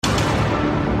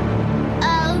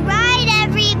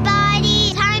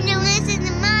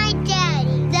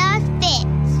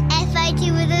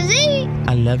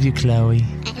love you, Chloe.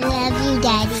 I love you,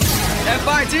 Daddy.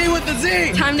 FIT with the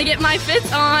Z. Time to get my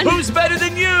Fitz on. Who's better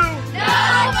than you?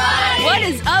 Nobody. What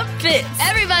is up, Fitz?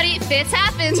 Everybody, Fitz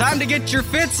happens. Time to get your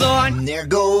Fitz on. There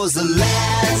goes the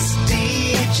last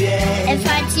DJ.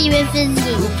 FIT with the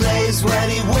Z. Who plays what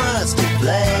he wants to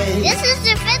play. This is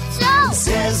the Fitz Show.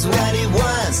 Says what he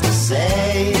wants to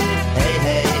say. Hey,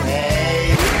 hey,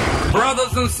 hey.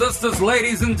 Brothers and sisters,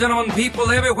 ladies and gentlemen,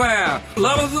 people everywhere,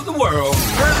 lovers of the world.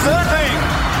 Presenting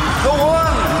the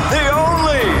one, the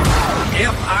only.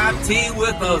 FIT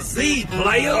with a Z,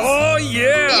 players. Oh,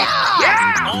 yeah.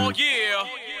 Yeah. Oh, yeah.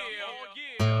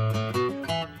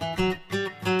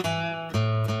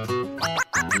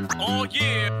 Oh,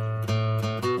 yeah.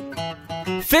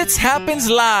 Fitz happens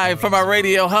live from our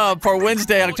radio hub for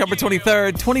Wednesday, October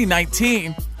 23rd,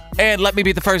 2019. And let me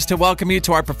be the first to welcome you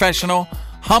to our professional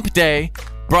Hump Day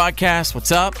broadcast.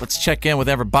 What's up? Let's check in with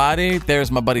everybody.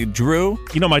 There's my buddy Drew.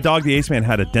 You know, my dog, the Ace Man,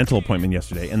 had a dental appointment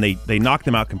yesterday, and they knocked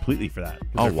him out completely for that.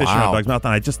 Oh, they're fishing out dog's mouth.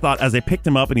 And I just thought, as they picked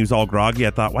him up and he was all groggy,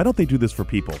 I thought, why don't they do this for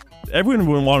people? Everyone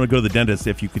would want to go to the dentist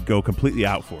if you could go completely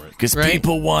out for it. Because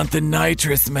people want the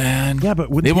nitrous, man. Yeah, but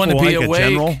wouldn't they want to be like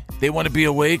awake. They want to be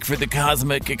awake for the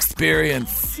cosmic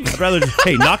experience. I'd rather just,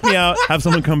 hey, knock me out, have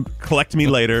someone come collect me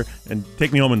later, and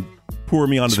take me home and pour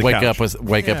me onto the couch.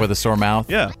 Wake up with a sore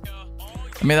mouth. Yeah.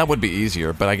 I mean, that would be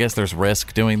easier, but I guess there's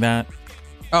risk doing that.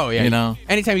 Oh, yeah. You know?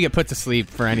 Anytime you get put to sleep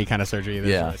for any kind of surgery,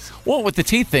 there's risk. Well, with the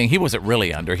teeth thing, he wasn't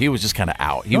really under. He was just kind of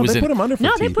out. They put him under for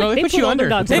teeth. They put you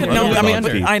under.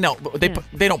 I know. But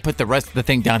they don't put the rest of the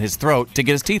thing down his throat to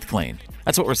get his teeth cleaned.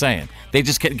 That's what we're saying. They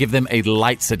just give them a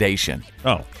light sedation.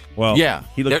 Oh, well, yeah.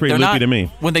 He looked pretty loopy to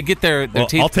me. When they get their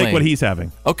teeth I'll take cleaned. what he's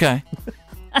having. Okay.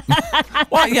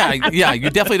 Well, yeah.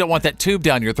 You definitely don't want that tube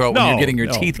down your throat when you're getting your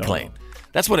teeth cleaned.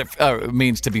 That's what it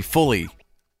means to be fully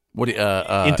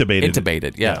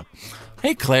intubated. Yeah.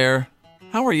 Hey, Claire,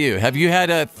 how are you? Have you had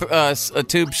a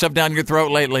tube shoved down your throat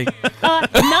lately?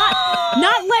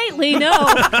 Not lately, no.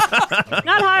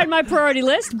 Not high on my priority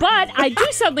list, but I do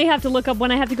suddenly have to look up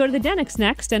when I have to go to the dentist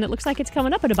next, and it looks like it's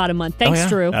coming up in about a month. Thanks,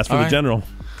 Drew. Ask for the general.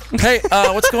 Hey,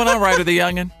 what's going on, Ryder the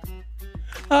Youngin'?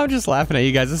 I'm just laughing at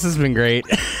you guys. This has been great.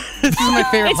 This is my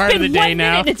favorite part of the day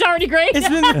now. It's already great. It's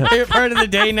been the favorite part of the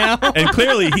day now. And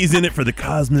clearly, he's in it for the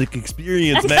cosmic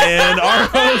experience, man. Our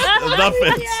host, the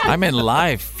Fitz. I'm in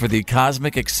live for the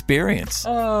cosmic experience.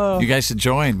 Oh. You guys should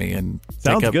join me. And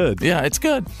sounds good. Yeah, it's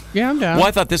good. Yeah, I'm down. Well,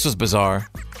 I thought this was bizarre.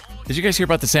 Did you guys hear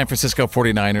about the San Francisco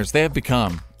 49ers? They have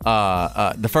become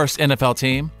the first NFL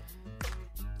team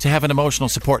to have an emotional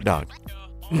support dog.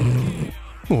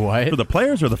 What? For the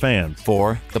players or the fans?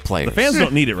 For the players. The fans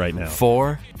don't need it right now.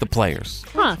 For the players.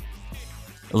 Huh.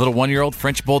 A little 1-year-old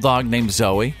French bulldog named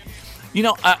Zoe. You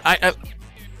know, I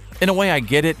in a way I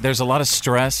get it. There's a lot of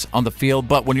stress on the field,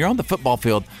 but when you're on the football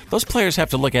field, those players have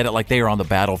to look at it like they are on the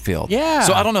battlefield. Yeah.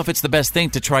 So I don't know if it's the best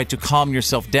thing to try to calm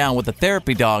yourself down with a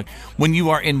therapy dog when you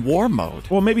are in war mode.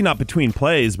 Well, maybe not between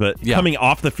plays, but coming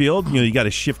off the field, you got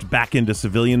to shift back into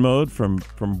civilian mode from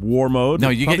war mode. No,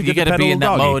 you got to be in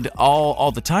that mode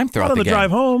all the time throughout the game. drive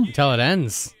home until it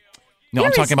ends. No,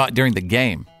 I'm talking about during the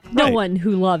game. No one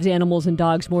who loves animals and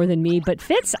dogs more than me, but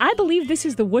Fitz, I believe this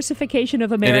is the wussification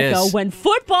of America when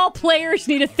football players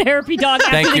need a therapy dog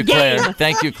after the game. Claire.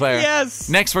 Thank you, Claire. Yes.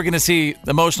 Next, we're going to see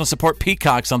emotional support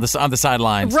peacocks on the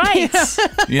sidelines. Right.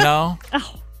 You know?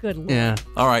 Oh, good Lord. Yeah.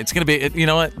 All right. It's going to be, you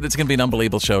know what? It's going to be an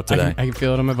unbelievable show today. I can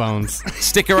feel it in my bones.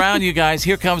 Stick around, you guys.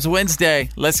 Here comes Wednesday.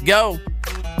 Let's go.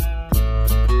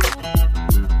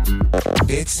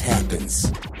 It happens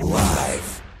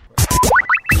live.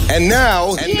 And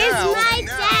now, Here's my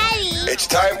daddy. It's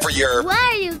time for your Why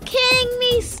Are You Kidding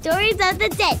Me? Stories of the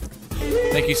day.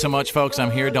 Thank you so much, folks.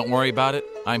 I'm here. Don't worry about it.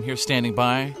 I'm here standing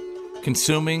by,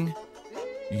 consuming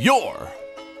your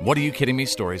What Are You Kidding Me?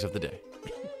 Stories of the day.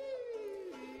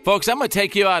 Folks, I'm going to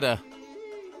take you out of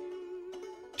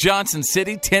Johnson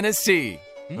City, Tennessee.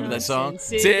 Remember that song?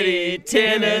 City,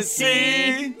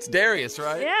 Tennessee. It's Darius,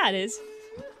 right? Yeah, it is.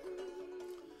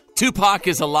 Tupac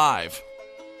is alive.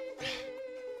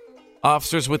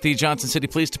 Officers with the Johnson City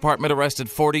Police Department arrested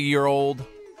 40-year-old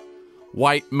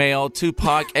white male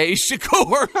Tupac A.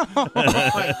 Shakur. Oh,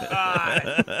 my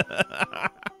God.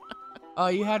 Oh,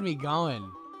 you had me going.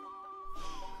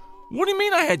 What do you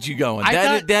mean I had you going?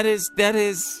 That's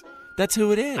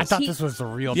who it is. I thought this was the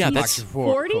real Tupac. That's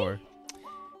 40?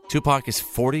 Tupac is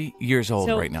 40 years old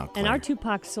right now, Claire. And our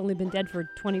Tupac's only been dead for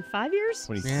 25 years?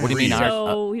 What do you mean?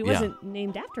 So he wasn't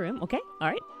named after him. Okay, all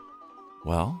right.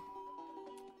 Well,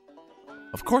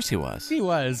 of course he was. He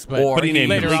was, but, or he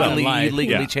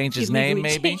legally changed his name,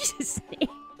 maybe? Changed his name.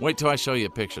 Wait till I show you a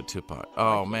picture of Tupac.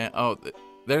 Oh, man. Oh,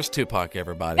 there's Tupac,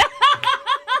 everybody.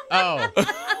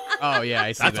 Oh, yeah,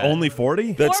 I see That's that. only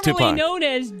 40? That's Formerly Tupac. known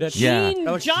as Yeah. Gene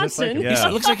That looks just like Johnson. him. Yeah.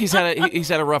 It looks like he's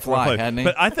had a rough life, hasn't he?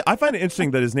 But I find it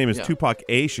interesting that his name is Yeah. Tupac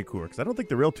A. Shakur, because I don't think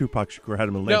the real Tupac Shakur had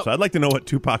a middle name. No. So I'd like to know what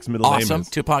Tupac's middle name Awesome. is.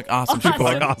 Tupac, awesome. Tupac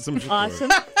Shakur. Awesome Shakur.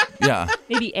 Awesome. Yeah.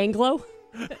 Maybe Anglo.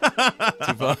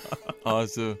 Tupac,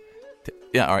 awesome.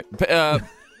 Yeah, all right.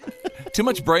 Too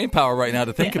much brain power right now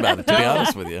to think about it, to be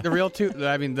honest with you. The real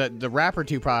the rapper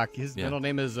Tupac, his Yeah. middle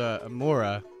name is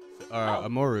Amora, or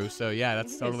Amoru. So yeah,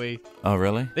 that's totally. Oh,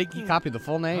 really? He copied the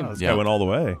full name. This Yeah. guy went all the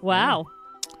way. Wow.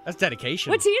 That's dedication.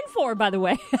 What's he in for, by the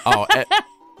way? Oh,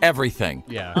 everything.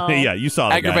 Yeah. Oh. Yeah, you saw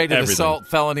the Aggravated guy. Everything. assault,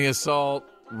 felony assault,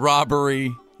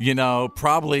 robbery,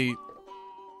 probably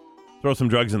Throw some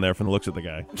drugs in there from the looks of the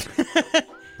guy.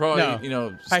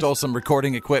 No. stole some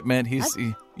recording equipment.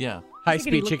 Yeah. High Figured he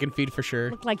speed looked- chicken feed for sure.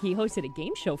 Looked like he hosted a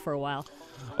game show for a while.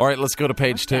 All right, let's go to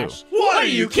page 2. Mustache. What are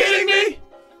you kidding me?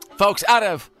 Folks, out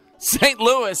of St.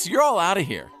 Louis, you're all out of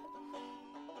here.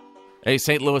 A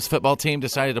St. Louis football team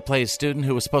decided to play a student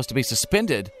who was supposed to be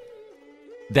suspended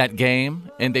that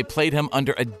game, and they played him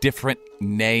under a different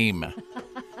name.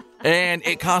 And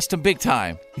it cost him big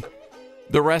time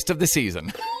the rest of the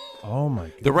season. Oh, my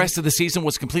God. The rest of the season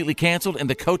was completely canceled, and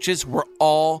the coaches were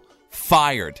all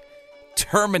fired,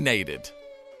 terminated.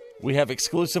 We have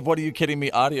exclusive What Are You Kidding Me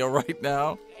audio right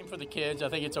now. For the kids, I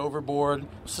think it's overboard.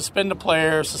 Suspend the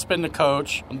player, suspend the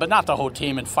coach, but not the whole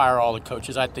team and fire all the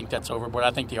coaches. I think that's overboard.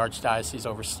 I think the Archdiocese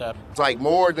overstepped. It's like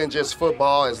more than just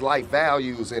football, it's life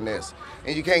values in this.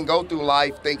 And you can't go through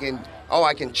life thinking, oh,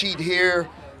 I can cheat here,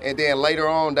 and then later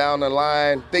on down the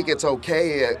line think it's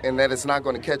okay and that it's not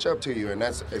going to catch up to you. And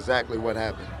that's exactly what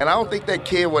happened. And I don't think that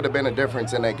kid would have been a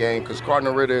difference in that game because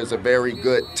Cardinal Ritter is a very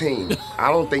good team.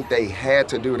 I don't think they had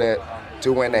to do that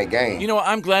to win that game. You know,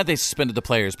 I'm glad they suspended the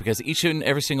players because each and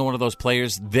every single one of those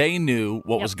players, they knew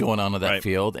what was going on that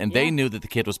field, and they knew that the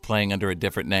kid was playing under a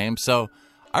different name. So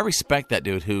I respect that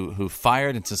dude who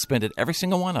fired and suspended every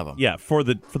single one of them. Yeah, for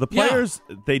the players,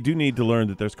 they do need to learn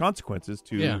that there's consequences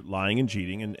to lying and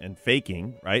cheating and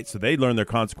faking, right? So they learn their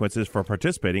consequences for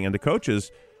participating, and the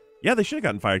coaches, they should have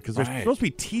gotten fired because they're supposed to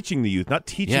be teaching the youth, not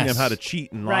teaching them how to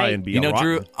cheat and lie and be rotten.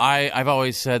 Drew, I've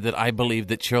always said that I believe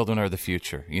that children are the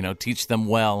future. Teach them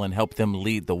well and help them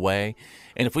lead the way.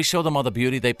 And if we show them all the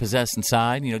beauty they possess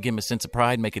inside, give them a sense of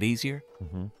pride, make it easier.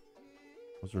 Mm-hmm.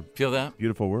 Those are Feel that?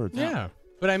 Beautiful words. Yeah.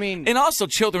 But I mean... And also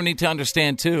children need to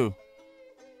understand, too,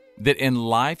 that in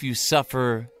life you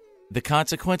suffer the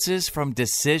consequences from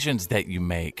decisions that you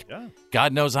make. Yeah.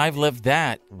 God knows I've lived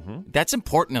that. Mm-hmm. That's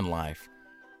important in life.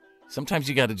 Sometimes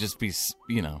you got to just be,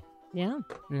 Yeah.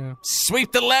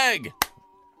 sweep the leg,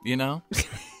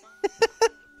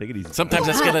 Take it easy. Sometimes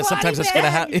that's gonna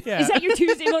happen. Is that your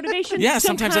Tuesday motivation? Yeah,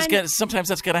 sometimes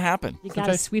that's gonna happen. You got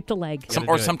to sweep the leg.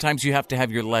 Sometimes you have to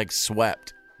have your legs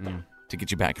swept to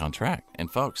get you back on track.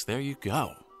 And folks, there you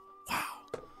go. Wow.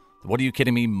 What Are You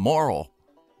Kidding Me? Moral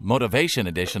motivation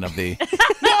edition of the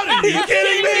What are you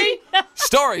kidding me?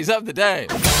 Stories of the Day.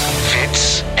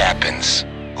 Fitz happens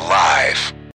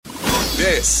live.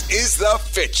 This is the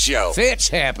Fitz Show. Fitz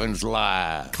happens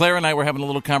live. Claire and I were having a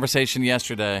little conversation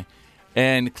yesterday,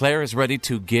 and Claire is ready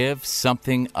to give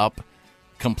something up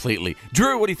completely.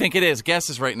 Drew, what do you think it is?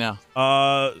 Guesses right now.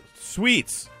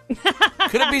 Sweets.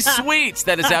 Could it be sweets?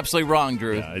 That is absolutely wrong,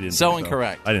 Drew. Yeah, I didn't so think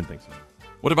incorrect. I didn't think so.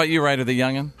 What about you, Ryder the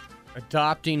youngin?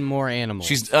 Adopting more animals.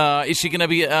 She's is she going to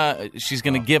be she's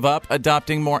going to give up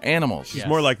adopting more animals? She's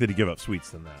more likely to give up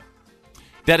sweets than that.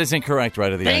 That is incorrect,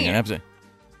 Ryder the Dang youngin. it. Absolutely.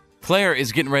 Claire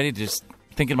is getting ready to just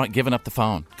thinking about giving up the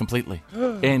phone completely.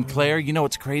 And Claire, you know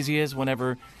what's crazy is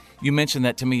whenever you mentioned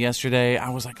that to me yesterday, I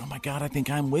was like, "Oh my God, I think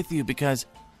I'm with you because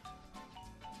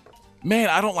man,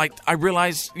 I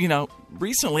realized,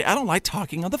 recently I don't like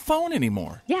talking on the phone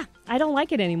anymore." Yeah, I don't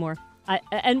like it anymore.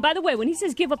 And by the way, when he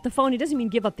says give up the phone, he doesn't mean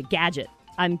give up the gadget.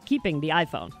 I'm keeping the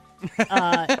iPhone.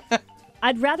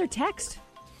 I'd rather text.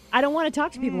 I don't want to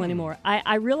talk to people anymore.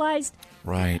 I realized...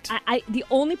 Right. The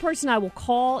only person I will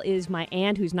call is my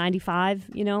aunt who's 95,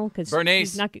 because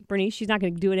Bernice, she's not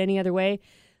going to do it any other way.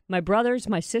 My brothers,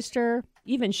 my sister,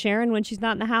 even Sharon when she's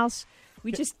not in the house,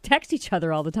 we just text each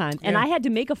other all the time. And I had to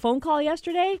make a phone call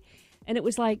yesterday, and it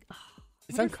was like...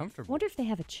 it's uncomfortable. I wonder if they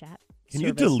have a chat Can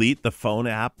you delete the phone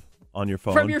app on your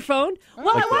phone? From your phone? Well,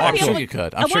 I want I'm to be sure able to, you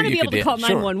could. I want to be able to call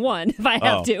 911 if I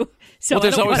have to. So well,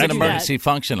 there's I don't always want an to do emergency that.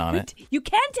 function on it. You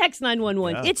can text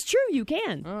 911. Yeah. It's true, you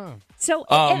can. Oh. So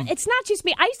it's not just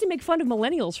me. I used to make fun of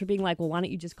millennials for being like, well, why don't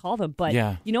you just call them? But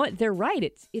you know what? They're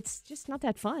right. It's just not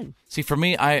that fun. See, for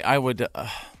me, I would,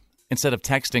 instead of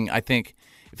texting, I think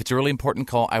If it's a really important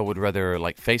call, I would rather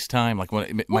like FaceTime, like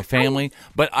my family.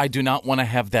 But I do not want to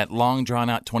have that long,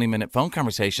 drawn-out 20-minute phone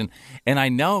conversation. And I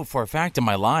know for a fact in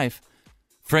my life,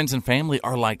 friends and family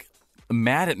are like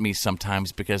mad at me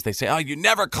sometimes because they say, "Oh, you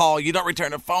never call. You don't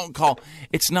return a phone call."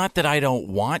 It's not that I don't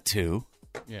want to.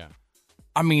 Yeah.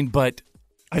 I mean, but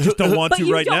I just don't want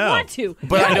to right now. Want to.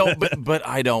 But I don't. But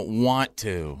I don't want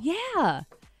to. Yeah.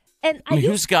 And I mean,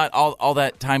 who's got all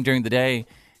that time during the day?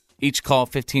 Each call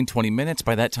 15, 20 minutes.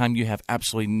 By that time, you have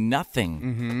absolutely nothing.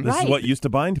 Mm-hmm. This is what used to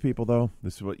bind people, though.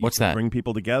 This is what used to bring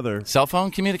people together. Cell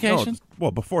phone communication? No,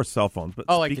 before cell phones, but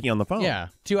speaking on the phone. Yeah,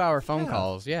 2-hour phone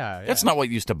calls. Yeah, That's not what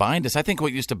used to bind us. I think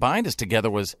what used to bind us together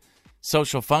was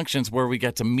social functions where we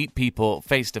got to meet people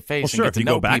face to face. Well, sure, and get if you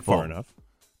to know go back people. far enough.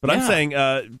 But I'm saying,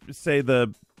 say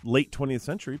the late 20th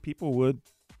century, people would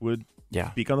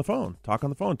speak on the phone, talk on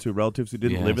the phone to relatives who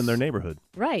didn't live in their neighborhood.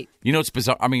 Right. You know, it's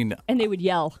bizarre. I mean, and they would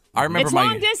yell. I remember it's my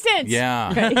long distance.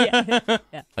 Yeah.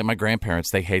 Yeah. Like my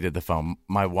grandparents, they hated the phone.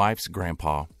 My wife's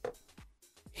grandpa,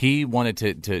 he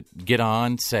wanted to get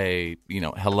on, say,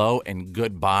 hello and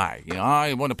goodbye.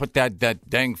 I want to put that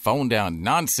dang phone down.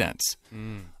 Nonsense.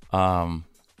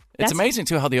 It's amazing,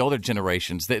 too, how the older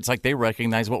generations, it's like they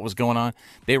recognize what was going on.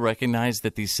 They recognized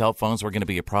that these cell phones were going to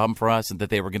be a problem for us and that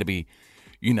they were going to be,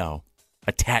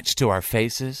 attached to our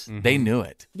faces. Mm-hmm. They knew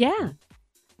it. Yeah.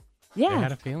 Yeah. I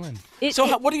had a feeling.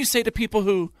 What do you say to people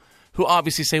who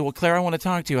obviously say, "Well, Claire, I want to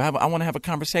talk to you. I want to have a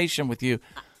conversation with you"?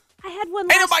 I had one.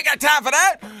 Ain't nobody got time for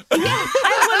that. Yeah,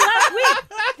 I had one last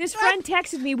week. This friend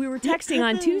texted me. We were texting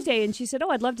on Tuesday, and she said,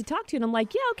 "Oh, I'd love to talk to you." And I'm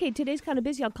like, "Yeah, okay. Today's kind of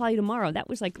busy. I'll call you tomorrow." That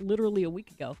was like literally a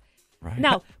week ago. Right.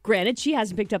 Now, granted, she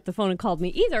hasn't picked up the phone and called me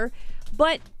either,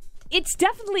 but it's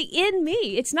definitely in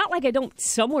me. It's not like I don't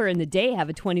somewhere in the day have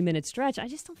a 20-minute stretch. I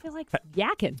just don't feel like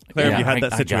yakking. Claire, have you had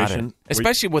that situation?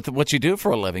 Especially with what you do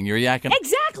for a living. You're yakking.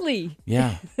 Exactly.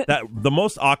 Yeah. The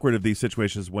most awkward of these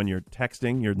situations is when you're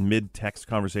texting, you're mid-text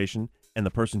conversation, and the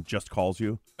person just calls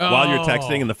you while you're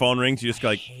texting and the phone rings. You just go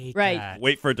like,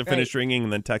 wait for it to finish ringing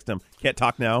and then text them. Can't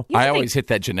talk now. I always hit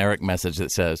that generic message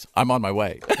that says, "I'm on my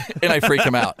way." And I freak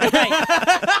them out.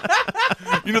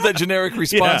 You know that generic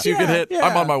response you can hit? Yeah.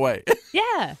 "I'm on my way."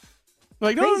 Yeah.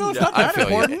 Like, no, it's not that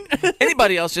important.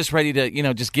 Anybody else just ready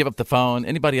to, just give up the phone?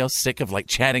 Anybody else sick of like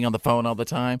chatting on the phone all the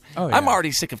time? Oh, yeah. I'm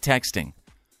already sick of texting.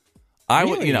 I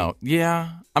would, yeah.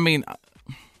 I mean,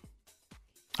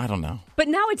 I don't know. But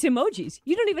now it's emojis.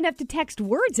 You don't even have to text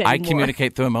words anymore. I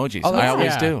communicate through emojis. Oh, I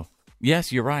always do.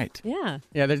 Yes, you're right. Yeah.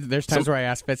 Yeah, there's times where I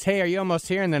ask Fitz, "Hey, are you almost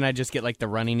here?" And then I just get like the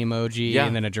running emoji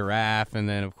and then a giraffe and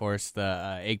then, of course,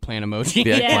 the eggplant emoji.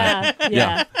 The eggplant.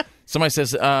 Yeah. Somebody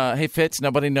says, "Hey, Fitz,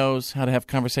 nobody knows how to have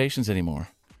conversations anymore."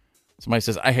 Somebody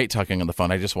says, "I hate talking on the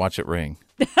phone. I just watch it ring."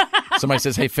 Somebody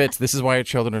says, "Hey, Fitz, this is why your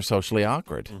children are socially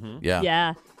awkward." Mm-hmm. Yeah.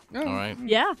 Yeah. All right.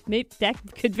 Yeah, maybe that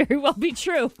could very well be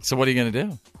true. So what are you going to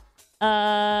do?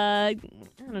 I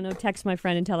don't know. Text my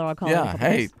friend and tell her I'll call her. Yeah,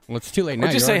 hey. Well, it's too late now.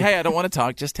 Or just say, "Hey, I don't want to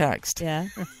talk. Just text." Yeah.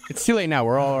 It's too late now.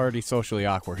 We're all already socially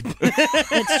awkward.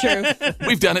 That's true.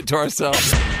 We've done it to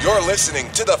ourselves. You're listening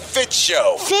to The Fitz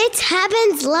Show. Fitz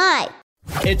happens live.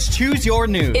 It's Choose Your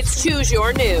News. It's Choose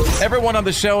Your News. Everyone on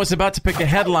the show is about to pick a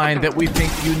headline that we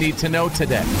think you need to know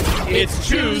today. It's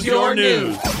Choose Your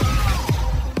News.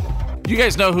 You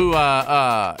guys know who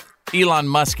Elon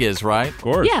Musk is, right? Of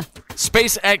course. Yeah.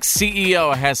 SpaceX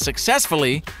CEO has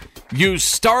successfully used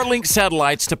Starlink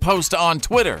satellites to post on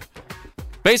Twitter.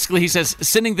 Basically, he says,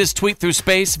 sending this tweet through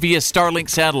space via Starlink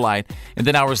satellite, and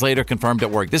then hours later confirmed at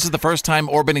work. This is the first time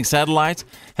orbiting satellites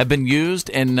have been used,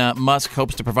 and Musk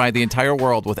hopes to provide the entire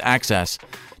world with access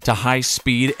to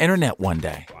high-speed internet one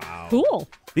day. Wow. Cool.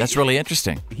 That's really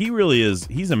interesting. He really is.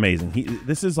 He's amazing.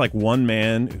 This is like one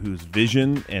man whose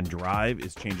vision and drive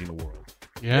is changing the world.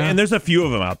 Yeah. And there's a few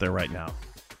of them out there right now.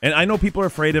 And I know people are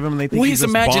afraid of him, and they think well, he's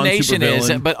his this Bond imagination is,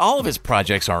 supervillain. but all of his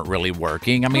projects aren't really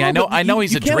working. I mean, I know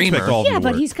he's a dreamer. Yeah,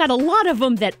 but he's got a lot of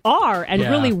them that are, and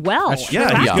really well.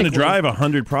 Yeah, he's going to drive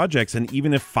 100 projects, and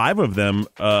even if 5 of them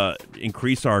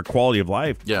increase our quality of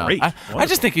life, great. I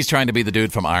just think he's trying to be the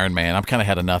dude from Iron Man. I've kind of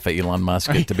had enough of Elon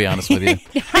Musk, to be honest with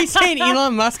you. Are you saying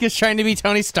Elon Musk is trying to be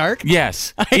Tony Stark?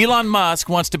 Yes. Elon Musk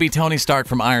wants to be Tony Stark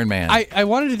from Iron Man. I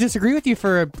wanted to disagree with you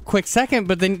for a quick second,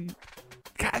 but then...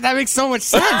 God, that makes so much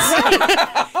sense.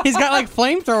 He's got like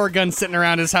flamethrower guns sitting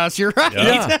around his house. You're right.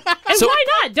 Yeah. And why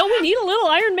not? Don't we need a little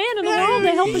Iron Man in the world to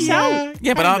help us out?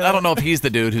 Yeah, but I don't know if he's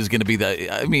the dude who's going to be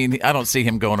the. I mean, I don't see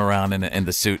him going around in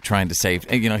the suit trying to save.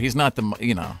 He's not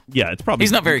the. Yeah, it's probably.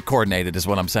 He's not very coordinated, is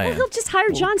what I'm saying. Well, he'll just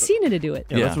hire John Cena to do it.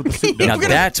 Yeah, that's what the suit does. Now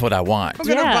that's what I want. I'm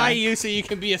going to buy you so you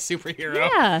can be a superhero.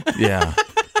 Yeah. Yeah.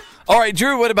 All right,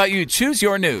 Drew, what about you? Choose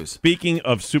your news. Speaking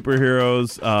of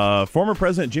superheroes, former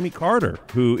President Jimmy Carter,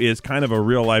 who is kind of a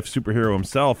real-life superhero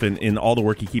himself in all the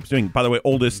work he keeps doing. By the way,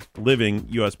 oldest living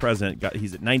U.S. president.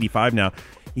 He's at 95 now.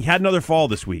 He had another fall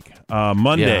this week.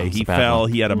 Monday, he fell.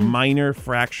 He had a minor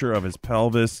fracture of his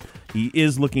pelvis. He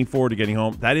is looking forward to getting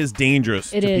home. That is dangerous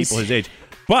to people his age.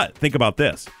 But think about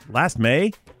this. Last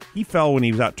May, he fell when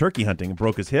he was out turkey hunting and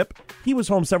broke his hip. He was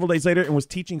home several days later and was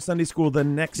teaching Sunday school the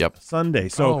next Sunday.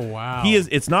 So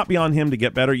it's not beyond him to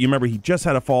get better. You remember he just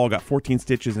had a fall, got 14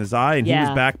 stitches in his eye, and he was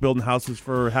back building houses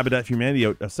for Habitat for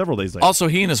Humanity several days later. Also,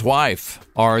 he and his wife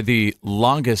are the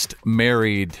longest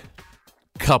married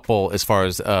couple as far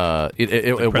as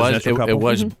it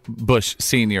was Bush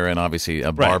Sr. and obviously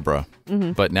Barbara,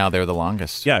 but now they're the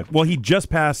longest. Yeah, well, he just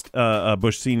passed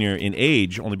Bush Sr. in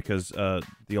age only because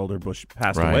the older Bush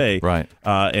passed away,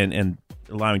 and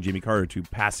allowing Jimmy Carter to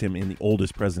pass him in the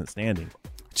oldest president standing.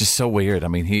 Just so weird. I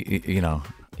mean,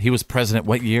 he was president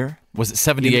what year? Was it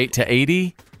 78 to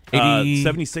 80?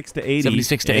 76 to 80.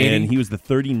 76 to 80. And he was the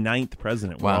 39th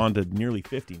president. We're on to nearly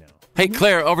 50 now. Hey,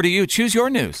 Claire, over to you. Choose your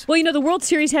news. Well, the World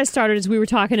Series has started, as we were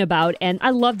talking about, and I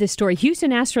love this story.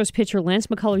 Houston Astros pitcher Lance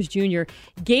McCullers Jr.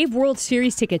 gave World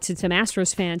Series tickets to some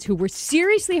Astros fans who were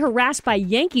seriously harassed by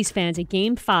Yankees fans at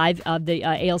Game 5 of the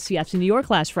ALCS in New York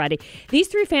last Friday. These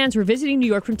three fans were visiting New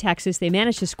York from Texas. They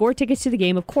managed to score tickets to the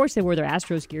game. Of course, they wore their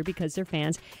Astros gear because they're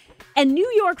fans. And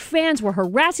New York fans were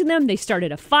harassing them. They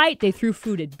started a fight. They threw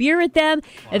food and beer at them.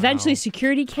 Wow. Eventually,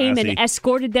 security came and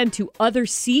escorted them to other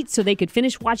seats so they could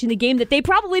finish watching the game that they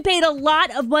probably paid a lot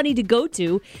of money to go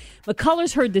to.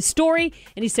 McCullers heard the story,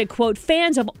 and he said, quote,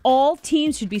 fans of all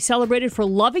teams should be celebrated for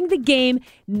loving the game,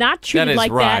 not treated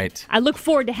like that. I look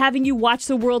forward to having you watch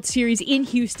the World Series in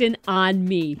Houston on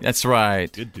me. That's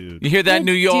right. Good dude. You hear that,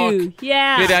 New York? Dude.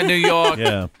 Yeah. Hear that, New York?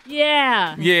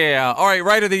 Yeah. Yeah. All right,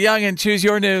 Ryder the Youngin, choose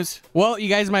your news. Well, you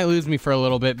guys might lose me for a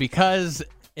little bit because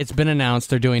it's been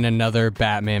announced they're doing another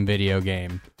Batman video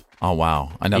game. Oh,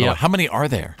 wow. Another one. How many are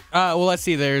there? Well, let's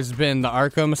see. There's been the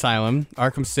Arkham Asylum,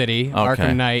 Arkham City,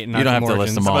 Arkham Knight, and Arkham You don't have Origins. to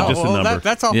list them all. Just a number.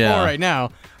 That's all 4 right now.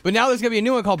 But now there's going to be a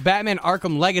new one called Batman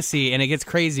Arkham Legacy, and it gets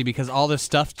crazy because all this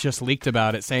stuff just leaked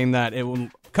about it, saying that it will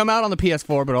come out on the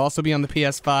PS4, but also be on the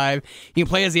PS5. You can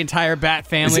play as the entire Bat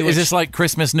family. Is this like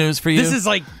Christmas news for you? This is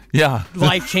like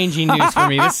life-changing news for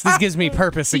me. This gives me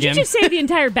purpose again. Did you just say the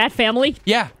entire Bat family?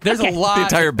 Yeah, there's a lot. The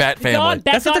entire Bat family.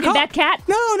 Bat dog and Bat cat?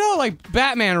 No, like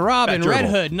Batman, Robin, Red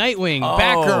Hood, Nightwing,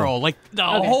 Batgirl, like the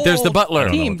whole There's the butler.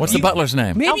 team. What's the butler's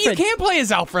name? Maybe Alfred. you can play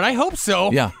as Alfred. I hope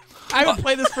so. Yeah. I would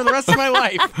play this for the rest of my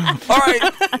life. All right,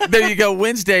 there you go.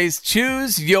 Wednesdays,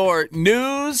 choose your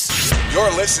news.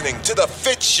 You're listening to The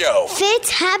Fitz Show. Fitz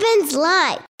happens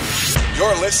live.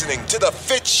 You're listening to The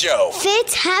Fitz Show.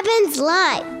 Fitz happens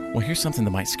live. Well, here's something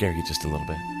that might scare you just a little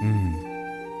bit.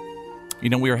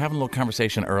 We were having a little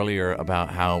conversation earlier about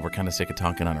how we're kind of sick of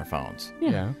talking on our phones.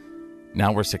 Yeah.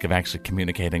 Now we're sick of actually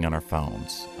communicating on our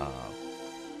phones.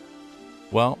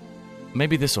 Well,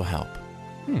 maybe this will help.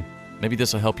 Maybe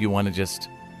this will help you want to just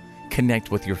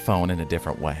connect with your phone in a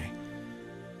different way.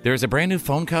 There's a brand new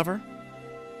phone cover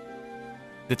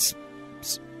that's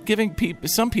giving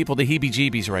some people the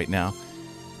heebie-jeebies right now.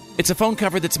 It's a phone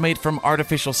cover that's made from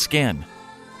artificial skin.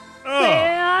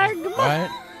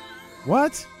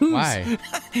 What? Why?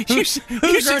 You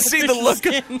should see the look.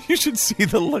 You should see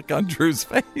the look on Drew's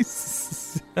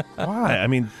face. Why? I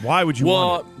mean, why would you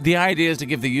want it? The idea is to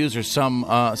give the user some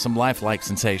lifelike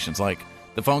sensations, like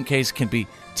the phone case can be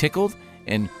tickled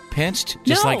and pinched,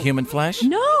 just like human flesh.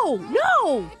 No.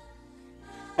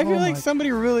 I feel like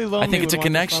somebody really lonely. I think it's a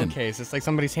connection. Phone case. It's like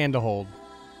somebody's hand to hold.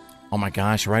 Oh my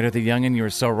gosh, Ryder the Youngin, you're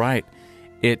so right.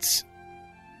 It's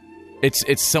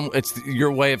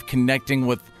your way of connecting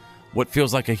with what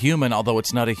feels like a human, although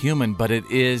it's not a human, but it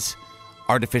is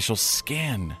artificial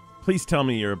skin. Please tell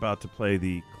me you're about to play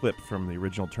the clip from the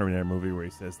original Terminator movie where he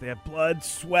says they have blood,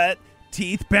 sweat,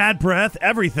 teeth, bad breath,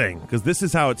 everything. Because this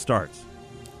is how it starts.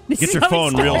 Get your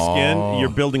phone real skin. You're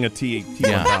building a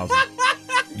T1000.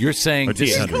 You're saying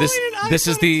this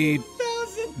is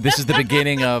the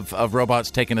beginning of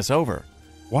robots taking us over.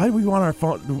 Why do we want our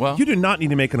phone? Well, you do not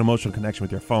need to make an emotional connection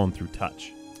with your phone through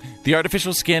touch. The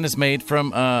artificial skin is made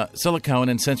from silicone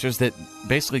and sensors that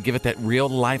basically give it that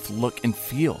real-life look and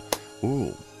feel.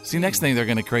 Ooh. See, next thing they're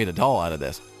going to create a doll out of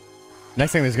this.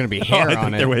 Next thing there's going to be hair I on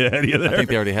think it. they're way ahead of you there. I think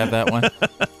they already have that one.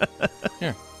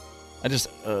 Here. I just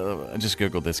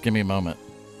Googled this. Give me a moment.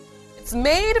 It's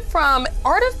made from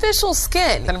artificial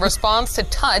skin in response to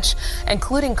touch,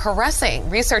 including caressing.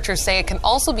 Researchers say it can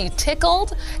also be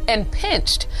tickled and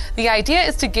pinched. The idea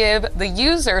is to give the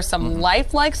user some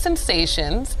lifelike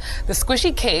sensations. The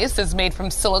squishy case is made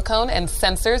from silicone and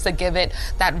sensors that give it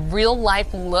that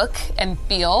real-life look and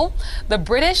feel. The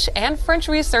British and French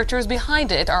researchers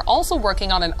behind it are also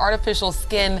working on an artificial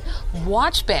skin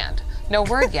watch band. No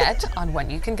word yet on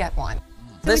when you can get one.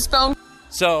 This phone...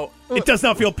 So it does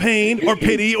not feel pain or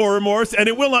pity or remorse, and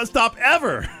it will not stop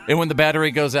ever. And when the battery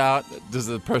goes out, does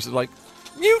the person like,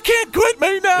 you can't quit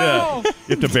me now? Yeah.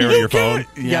 You have to bury your phone.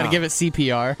 You got to give it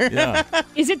CPR. Yeah.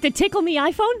 Is it the Tickle Me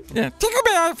iPhone? Yeah. Tickle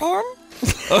Me iPhone.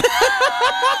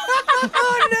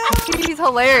 Oh, no. He's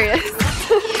hilarious.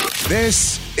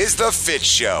 This is The Fitz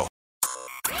Show.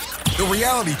 The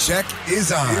reality check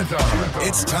is on.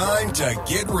 It's time to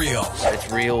get real.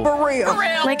 It's real. For real.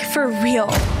 Like for real.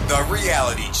 The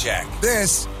reality check.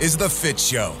 This is The Fitz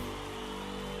Show.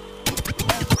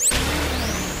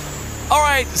 All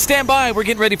right, stand by. We're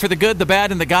getting ready for the good, the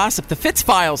bad, and the gossip. The Fitz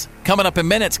Files coming up in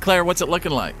minutes. Claire, what's it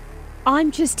looking like? I'm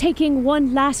just taking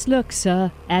one last look,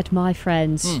 sir, at my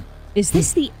friends. Is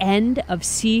this the end of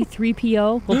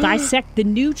C-3PO? We'll dissect the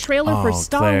new trailer for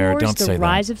Star Claire, Wars, don't The say that.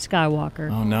 Rise of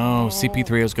Skywalker. Oh, no.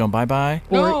 CP3O's going bye-bye?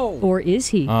 Or is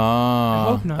he? I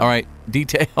hope not. All right,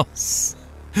 details.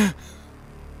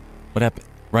 What happened?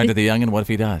 Ryder the Youngin', what if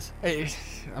he does?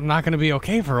 I'm not going to be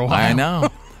okay for a while. I know.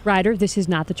 Ryder, this is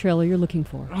not the trailer you're looking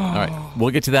for. All right,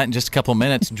 we'll get to that in just a couple of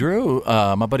minutes. Drew,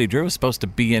 my buddy Drew, is supposed to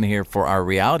be in here for our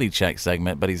reality check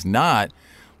segment, but he's not,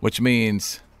 which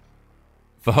means,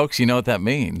 folks, you know what that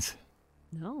means.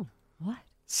 No. What?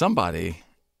 Somebody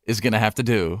is going to have to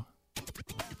do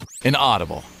an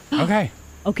audible. Okay.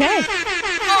 Okay.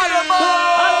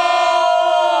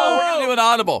 Oh, we're going to do an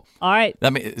audible. All right.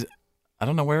 That means, I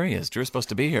don't know where he is. Drew's supposed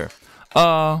to be here.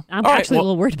 I'm actually a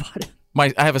little worried about it.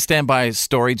 I have a standby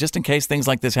story just in case things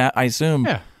like this happen. I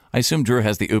assume Drew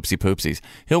has the oopsie poopsies.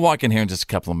 He'll walk in here in just a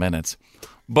couple of minutes.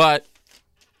 But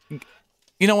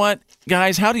you know what,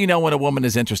 guys? How do you know when a woman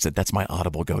is interested? That's my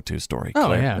audible go-to story. Oh,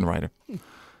 Claire yeah. and Ryder.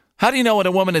 How do you know when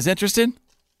a woman is interested?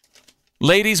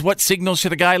 Ladies, what signals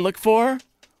should a guy look for?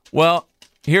 Well,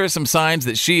 here are some signs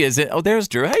that she is. Oh, there's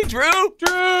Drew. Hey, Drew.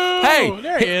 Hey,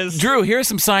 there he is. Drew, here are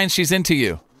some signs she's into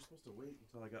you.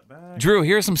 Drew,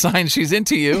 here are some signs she's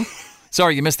into you.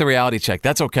 Sorry, you missed the reality check.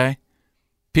 That's okay.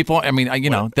 People, I mean, you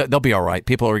know, they'll be all right.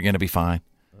 People are going to be fine.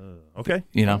 Okay.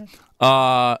 You know.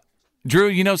 Drew,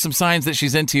 you know some signs that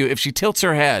she's into you. If she tilts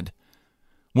her head,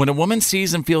 when a woman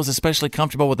sees and feels especially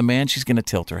comfortable with a man, she's going to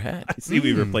tilt her head. I see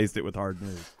we replaced it with hard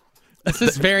news. This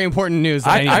is very important news.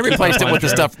 I replaced it with the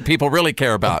stuff people really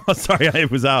care about. Oh, sorry, I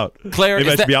was out. Claire, maybe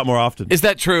I should be out more often. Is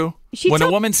that true? When a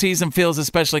woman sees and feels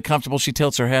especially comfortable, she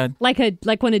tilts her head? Like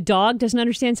when a dog doesn't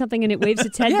understand something and it waves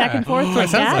its head back and forth like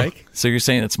sounds that? like. So you're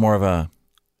saying it's more of a...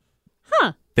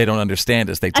 They don't understand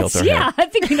us. They tilt their head. Yeah, I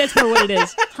think that's more what it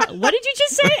is. What did you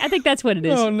just say? I think that's what it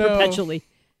is. Oh, no. Perpetually.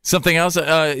 Something else,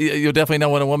 you'll definitely know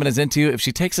when a woman is into you. If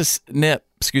she takes a sip.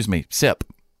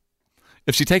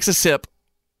 If she takes a sip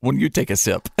when you take a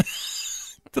sip.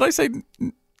 Did I say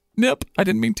nip? I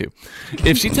didn't mean to.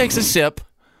 If she takes a sip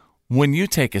when you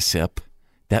take a sip,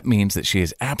 that means that she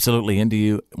is absolutely into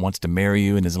you, wants to marry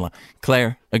you, and is in love.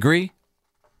 Claire, agree?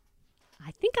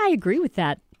 I think I agree with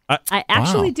that. I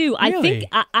actually do. Really?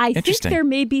 I think there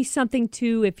may be something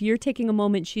to if you're taking a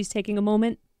moment, she's taking a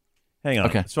moment. Hang on.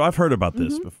 Okay. So I've heard about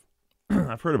this.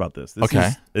 I've heard about this.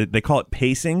 Okay. They call it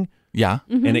pacing. Yeah.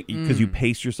 And because you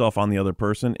pace yourself on the other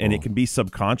person, and it can be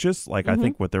subconscious, like I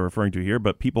think what they're referring to here.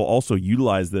 But people also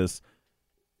utilize this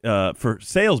for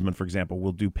salesmen, for example,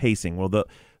 will do pacing. Well,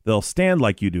 they'll stand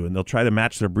like you do, and they'll try to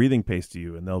match their breathing pace to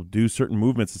you, and they'll do certain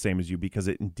movements the same as you because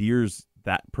it endears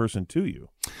that person to you.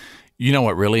 You know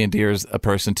what really endears a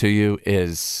person to you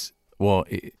is,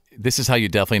 this is how you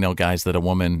definitely know, guys, that a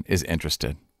woman is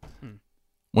interested.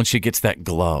 When she gets that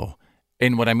glow.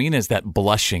 And what I mean is that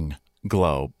blushing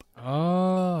glow.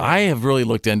 Oh. I have really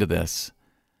looked into this.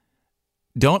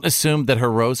 Don't assume that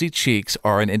her rosy cheeks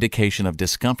are an indication of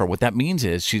discomfort. What that means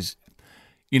is she's,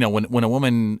 when a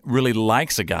woman really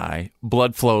likes a guy,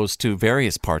 blood flows to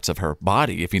various parts of her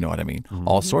body, if you know what I mean.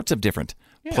 All sorts of different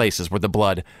places where the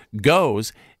blood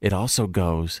goes. It also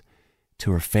goes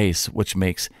to her face, which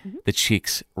makes the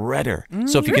cheeks redder.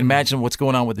 So if you can imagine what's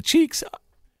going on with the cheeks,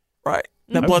 right?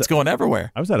 That blood's going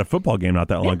everywhere. I was at a football game not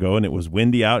that long ago, and it was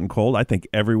windy out and cold. I think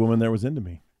every woman there was into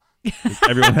me.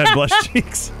 Everyone had blushed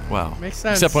cheeks. Wow. Makes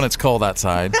sense. Except when it's cold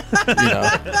outside.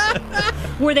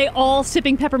 Were they all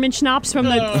sipping peppermint schnapps from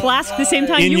the flask at the same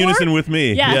time In you were? unison with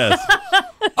me, yes.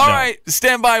 All right,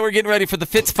 stand by. We're getting ready for the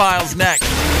Fitz Files next.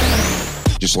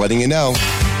 Just letting you know,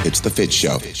 it's the Fitz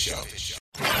Show.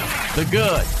 The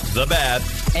good, the bad,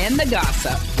 and the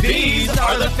gossip. These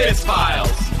are the Fitz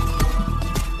Files.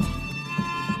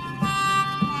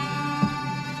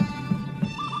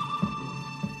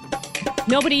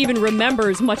 Nobody even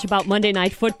remembers much about Monday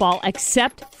Night Football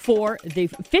except for the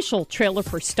official trailer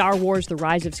for Star Wars: The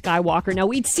Rise of Skywalker. Now,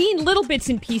 we'd seen little bits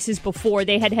and pieces before.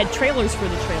 They had trailers for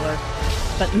the trailer,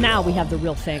 but now we have the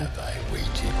real thing. I waited.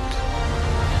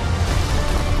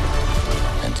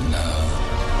 And now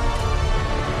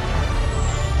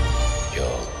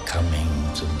you're coming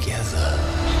together.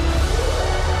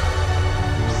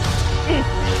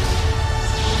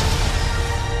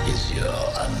 Is your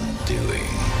undoing.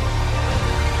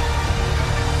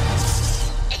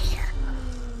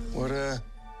 What are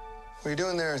you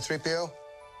doing there, 3PO?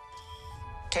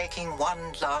 Taking one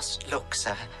last look,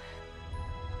 sir,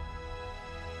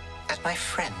 at my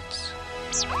friends.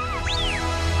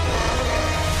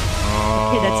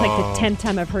 Okay, that's like the 10th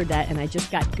time I've heard that, and I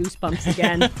just got goosebumps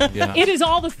again. Yeah. It is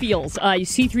all the feels. You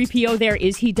see 3PO there.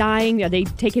 Is he dying? Are they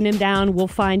taking him down? We'll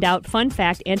find out. Fun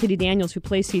fact, Anthony Daniels, who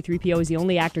plays C-3PO, is the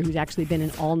only actor who's actually been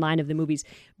in all 9 of the movies.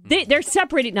 They're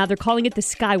separated now. They're calling it the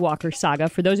Skywalker Saga.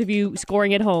 For those of you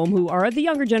scoring at home who are of the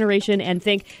younger generation and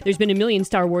think there's been a million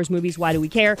Star Wars movies, why do we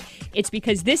care? It's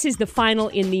because this is the final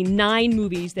in the 9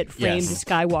 movies that framed the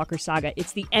Skywalker Saga.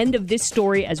 It's the end of this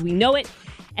story as we know it.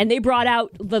 And they brought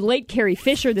out the late Carrie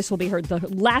Fisher. This will be the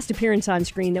last appearance on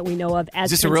screen that we know of.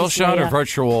 As is this a real shot or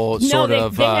virtual sort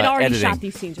of they had already editing? shot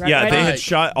these scenes, right? Yeah, right? they had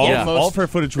shot all of her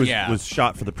footage was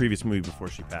shot for the previous movie before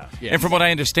she passed. Yeah. And from what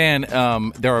I understand,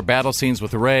 there are battle scenes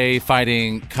with Rey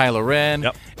fighting Kylo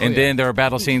Ren, and then there are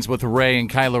battle scenes with Rey and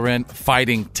Kylo Ren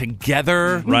fighting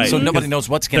together. Right. So nobody knows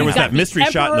what's going to happen. There was that mystery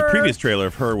shot in the previous trailer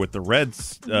of her with the red,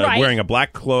 wearing a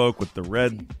black cloak with the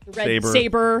red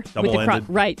saber double-ended.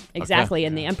 Right, exactly. Okay.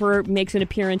 And the Emperor makes an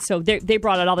appearance, so they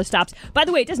brought out all the stops. By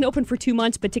the way, it doesn't open for 2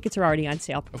 months, but tickets are already on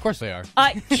sale. Of course they are.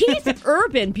 Keith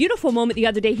Urban, beautiful moment the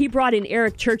other day. He brought in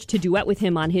Eric Church to duet with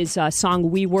him on his song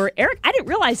 "We Were." Eric, I didn't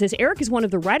realize this. Eric is one of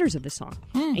the writers of the song,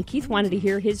 and Keith wanted to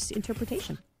hear his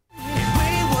interpretation.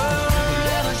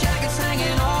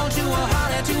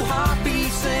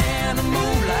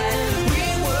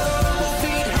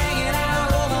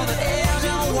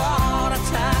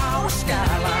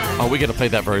 Oh, we got to play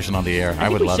that version on the air. I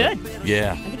would love it.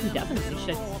 Yeah. I think we definitely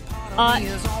should. I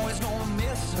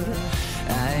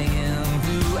am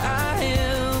who I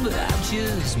am. I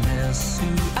just miss who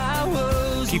I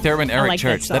was. Keith Urban, Eric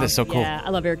Church. That is so cool. Yeah,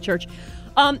 I love Eric Church.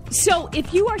 So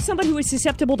if you are someone who is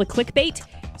susceptible to clickbait,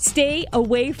 stay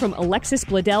away from Alexis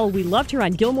Bledel. We loved her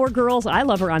on Gilmore Girls. I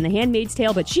love her on The Handmaid's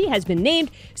Tale, but she has been named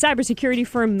cybersecurity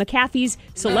firm McAfee's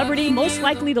celebrity most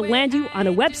likely to land you on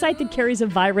a website that carries a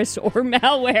virus or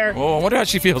malware. Oh, I wonder how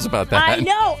she feels about that. I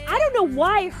know. I don't know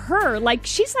why her. Like,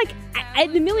 she's like,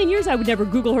 in a million years, I would never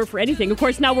Google her for anything. Of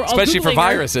course, now we're all especially Googling for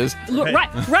viruses.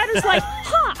 Ryder's like,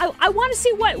 I want to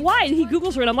see why. And he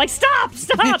Googles her, and I'm like, stop.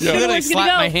 Yeah. She literally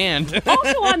slapped my hand.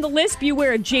 Also on the list,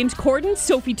 beware of James Corden,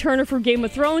 Sophie Turner from Game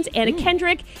of Thrones, Anna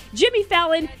Kendrick, Jimmy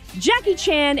Fallon, Jackie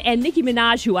Chan, and Nicki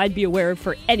Minaj, who I'd be aware of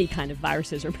for any kind of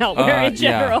viruses or malware in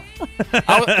general.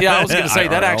 I was going to say,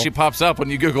 that actually pops up when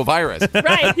you Google virus.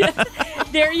 Right.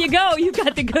 There you go. You've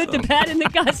got the good, the bad, and the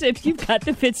gossip. You've got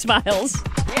the Fitz Files.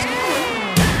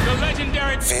 The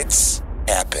legendary Fitz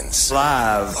happens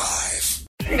Live.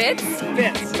 Fitz?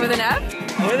 Fitz. With an F?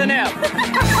 With an F.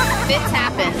 Fitz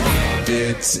happens.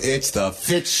 It's the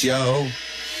Fitz Show.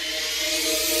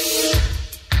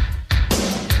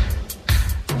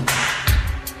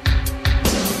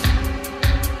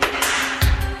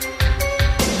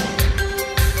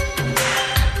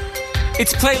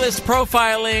 It's playlist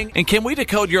profiling, and can we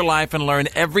decode your life and learn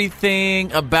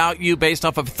everything about you based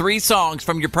off of 3 songs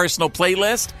from your personal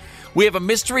playlist? We have a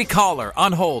mystery caller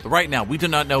on hold right now. We do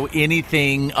not know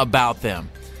anything about them.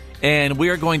 And we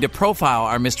are going to profile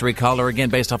our mystery caller again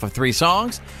based off of 3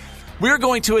 songs. We're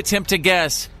going to attempt to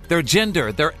guess their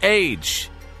gender, their age,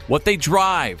 what they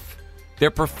drive, their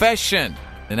profession.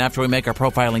 And after we make our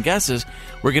profiling guesses,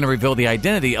 we're going to reveal the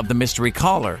identity of the mystery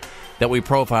caller that we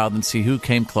profiled and see who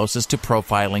came closest to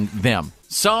profiling them.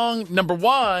 Song number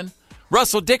 1,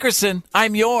 Russell Dickerson,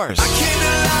 I'm Yours. I came to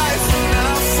life when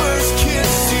I first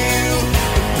kissed you.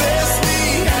 The best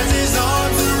me has his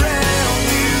arms around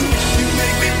you. You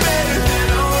make me better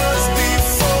than I was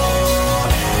before.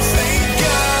 Thank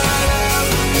God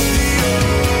I'm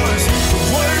yours. The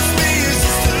worst me is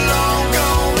just a long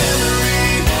gone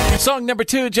memory. Song number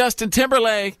 2, Justin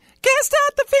Timberlake, Can't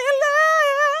Stop the Feeling.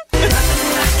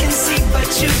 Nothing I can see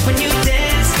but you when you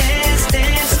dance, dance,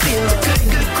 dance. Feel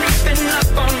good creeping up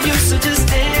on you, so just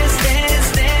dance,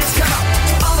 dance, dance. Come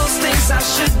on.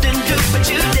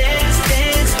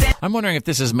 I'm wondering if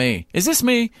this is me. Is this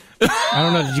me? I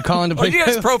don't know. Did you call into Are you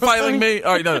guys profiling me?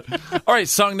 All right, no. All right,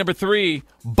 song number 3,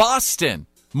 Boston,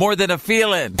 More Than a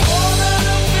Feeling.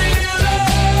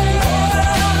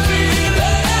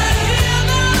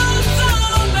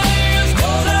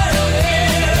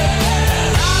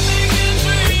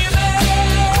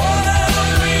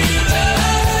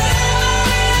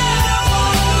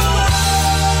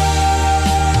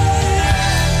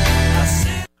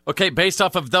 Okay, based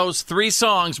off of those 3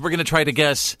 songs, we're going to try to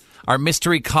guess our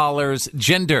mystery caller's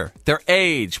gender, their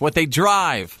age, what they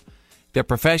drive, their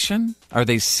profession, are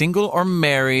they single or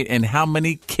married, and how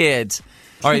many kids.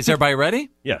 All right, is everybody ready?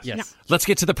 Yes. Yes. No. Let's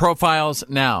get to the profiles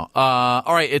now.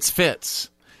 All right, it's Fitz.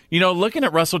 You know, looking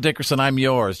at Russell Dickerson, I'm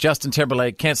Yours, Justin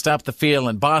Timberlake, Can't Stop the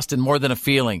Feeling, Boston, More Than a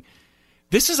Feeling.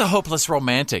 This is a hopeless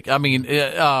romantic. I mean,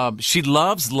 she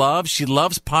loves love. She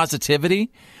loves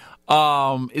positivity.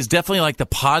 Is definitely like the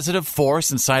positive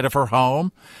force inside of her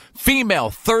home. Female,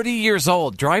 30 years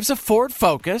old, drives a Ford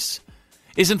Focus,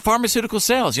 is in pharmaceutical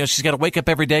sales. You know, she's got to wake up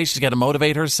every day. She's got to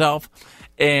motivate herself.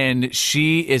 And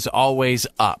she is always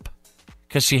up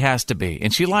because she has to be.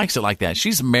 And she likes it like that.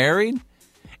 She's married,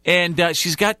 and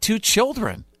she's got 2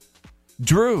 children.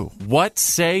 Drew, what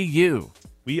say you?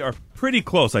 We are pretty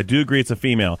close. I do agree it's a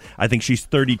female. I think she's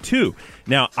 32.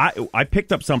 Now, I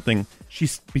picked up something.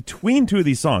 She's between 2 of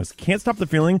these songs. Can't Stop the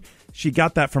Feeling. She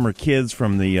got that from her kids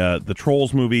from the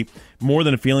Trolls movie. More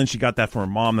Than a Feeling. She got that from her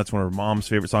mom. That's one of her mom's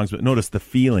favorite songs. But notice the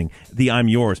feeling. The I'm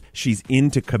Yours. She's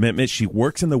into commitment. She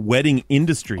works in the wedding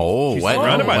industry. Oh, she's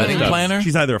surrounded by wedding that stuff. planner?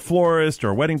 She's either a florist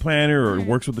or a wedding planner or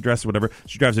works with the dress or whatever.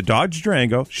 She drives a Dodge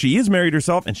Durango. She is married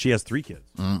herself, and she has 3 kids.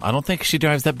 I don't think she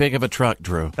drives that big of a truck,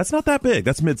 Drew. That's not that big.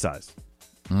 That's midsize.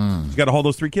 She's got to haul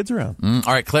those 3 kids around.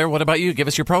 All right, Claire, what about you? Give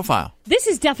us your profile. This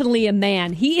is definitely a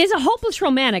man. He is a hopeless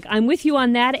romantic. I'm with you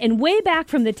on that. And way back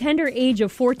from the tender age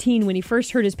of 14, when he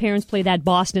first heard his parents play that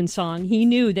Boston song, he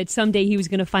knew that someday he was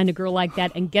going to find a girl like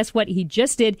that. And guess what? He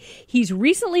just did. He's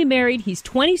recently married. He's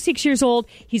 26 years old.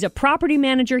 He's a property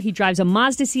manager. He drives a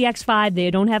Mazda CX-5.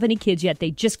 They don't have any kids yet.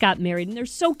 They just got married, and they're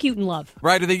so cute in love.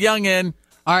 Right, or the youngin'.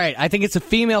 All right, I think it's a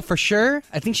female for sure.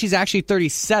 I think she's actually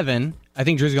 37. I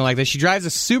think Drew's going to like this. She drives a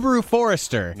Subaru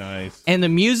Forester. Nice. And the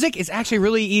music is actually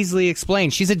really easily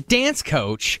explained. She's a dance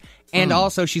coach, and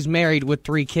also she's married with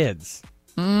 3 kids.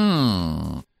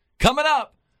 Coming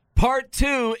up, part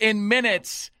 2 in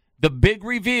minutes. The big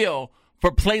reveal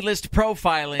for playlist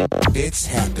profiling. It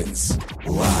happens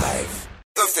live.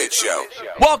 The Fitz Show.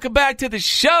 Welcome back to the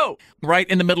show. Right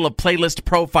in the middle of playlist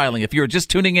profiling. If you're just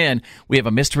tuning in, we have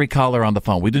a mystery caller on the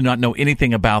phone. We do not know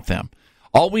anything about them.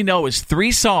 All we know is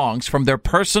 3 songs from their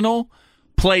personal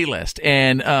playlist,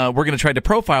 and we're going to try to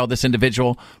profile this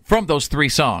individual from those 3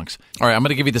 songs. All right, I'm going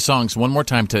to give you the songs one more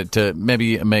time to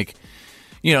maybe make,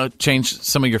 change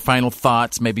some of your final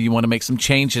thoughts. Maybe you want to make some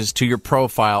changes to your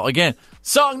profile. Again,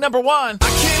 song number 1. I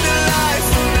came to life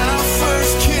when I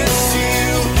first kissed you.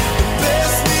 The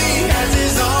best me has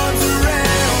his arms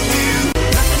around you.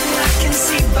 Nothing I can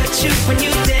see but you when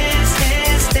you dance,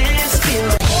 dance, dance.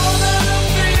 Feel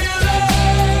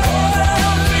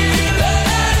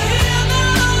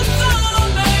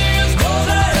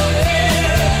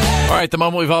All right, the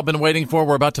moment we've all been waiting for.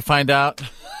 We're about to find out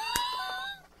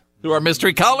who our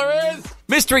mystery caller is.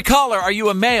 Mystery caller, are you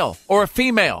a male or a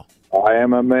female? I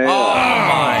am a male. Oh,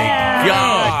 my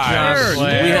gosh.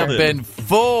 We have been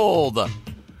fooled.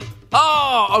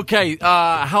 Oh, okay.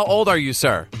 How old are you,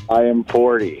 sir? I am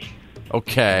 40.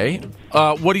 Okay.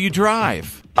 What do you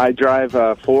drive? I drive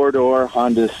a 4-door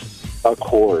Honda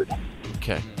Accord.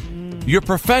 Okay. Your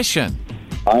profession?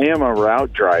 I am a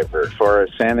route driver for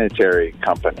a sanitary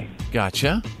company.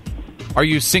 Gotcha. Are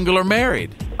you single or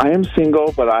married? I am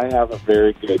single, but I have a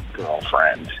very good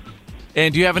girlfriend.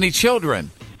 And do you have any children?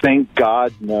 Thank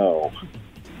God, no.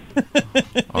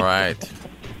 All right.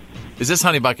 Is this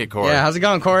Honey Bucket Corey? Yeah, how's it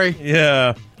going, Corey?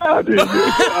 Yeah. How did you know?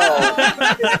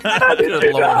 How did Good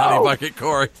you Lord, know? Honey Bucket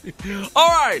Corey. All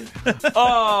right.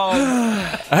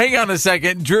 Hang on a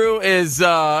second. Drew is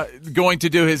going to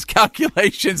do his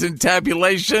calculations and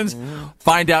tabulations.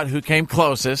 Find out who came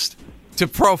closest to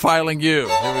profiling you.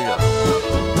 Here we go.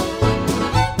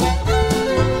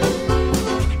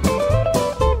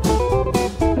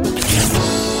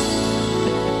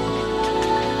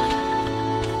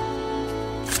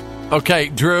 Okay,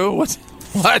 Drew, what's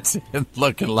it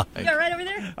looking like? Yeah, right over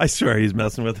there. I swear he's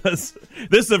messing with us.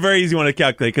 This is a very easy one to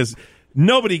calculate because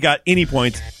nobody got any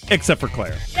points except for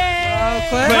Claire. Yay!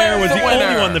 Claire was the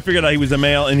only one that figured out he was a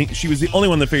male, and she was the only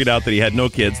one that figured out that he had no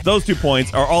kids. Those 2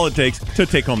 points are all it takes to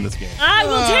take home this game. I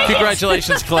will take it.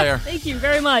 Congratulations, Claire. Thank you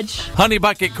very much. Honey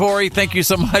Bucket Corey, thank you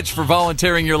so much for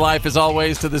volunteering your life, as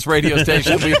always, to this radio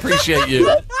station. We appreciate you.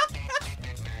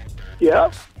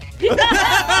 Yep.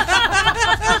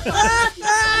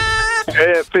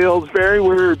 It feels very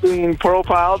weird being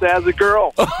profiled as a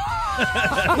girl.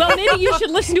 Well, maybe you should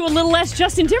listen to a little less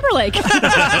Justin Timberlake. Let's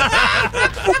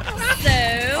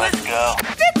go.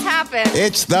 Fitz happens.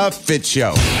 It's the Fitz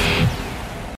Show.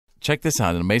 Check this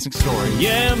out, an amazing story.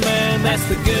 Yeah, man, that's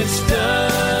the good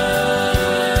stuff.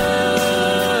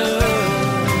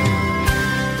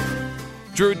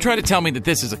 Drew, try to tell me that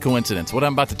this is a coincidence. What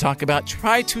I'm about to talk about,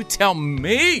 try to tell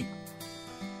me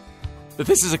that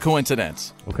this is a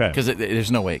coincidence. Okay. Because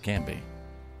there's no way it can be.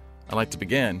 I'd like to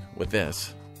begin with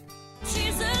this.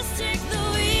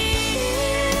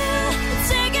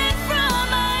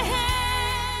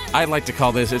 I'd like to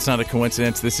call this, it's not a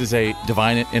coincidence, this is a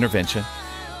divine intervention.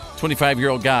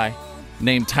 25-year-old guy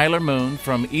named Tyler Moon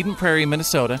from Eden Prairie,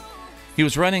 Minnesota. He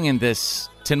was running in this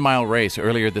 10-mile race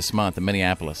earlier this month in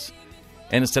Minneapolis.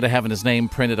 And instead of having his name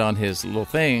printed on his little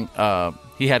thing,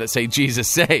 he had it say, Jesus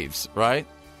saves, right?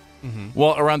 Mm-hmm.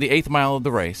 Well, around the 8th mile of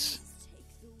the race,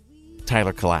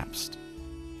 Tyler collapsed.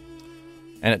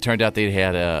 And it turned out that he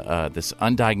had this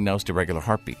undiagnosed irregular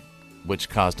heartbeat, which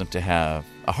caused him to have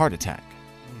a heart attack.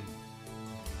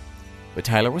 But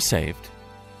Tyler was saved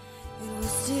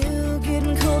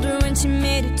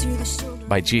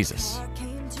by Jesus.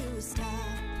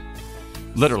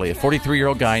 Literally, a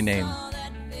 43-year-old guy named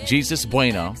Jesus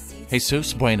Bueno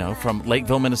from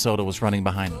Lakeville, Minnesota, was running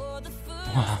behind him.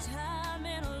 Wow.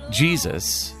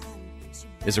 Jesus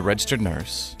is a registered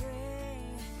nurse.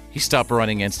 He stopped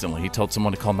running instantly. He told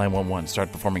someone to call 911,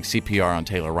 started performing CPR on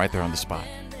Taylor right there on the spot.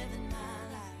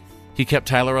 He kept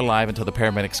Tyler alive until the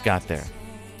paramedics got there,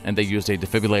 and they used a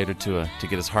defibrillator to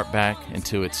get his heart back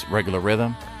into its regular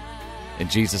rhythm,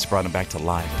 and Jesus brought him back to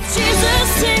life.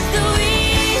 Jesus, take the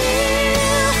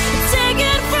wheel, take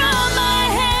it from my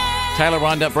hand. Tyler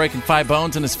wound up breaking 5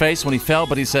 bones in his face when he fell,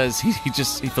 but he says he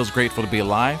feels grateful to be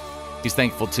alive. He's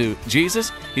thankful to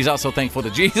Jesus. He's also thankful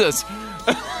to Jesus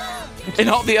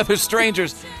and all the other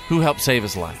strangers who helped save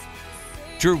his life.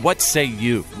 Drew, what say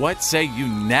you? What say you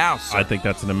now, sir? I think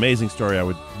that's an amazing story. I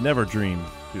would never dream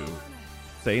to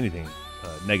say anything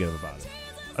negative about it.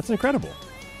 That's incredible.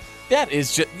 That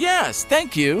is just, yes,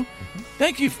 thank you. Mm-hmm.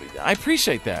 Thank you. I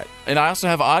appreciate that. And I also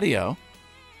have audio.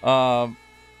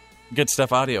 Good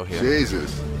stuff audio here.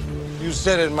 Jesus. You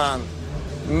said it, man.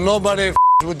 Nobody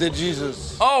with the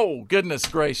Jesus. Oh, goodness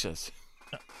gracious.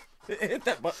 Hit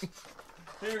that button.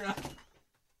 There.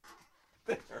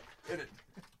 Hit it.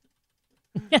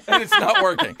 And it's not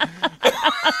working.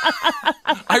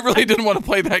 I really didn't want to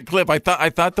play that clip. I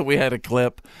thought that we had a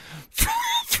clip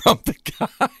from the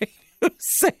guy who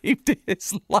saved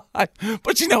his life.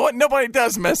 But you know what? Nobody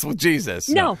does mess with Jesus.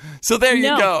 No. So there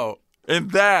you go.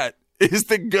 And that is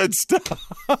the good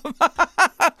stuff.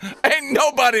 Ain't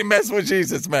nobody mess with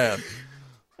Jesus, man.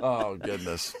 Oh,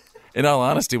 goodness. In all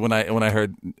honesty, when I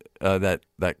heard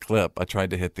that clip, I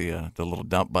tried to hit the little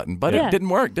dump button, but it didn't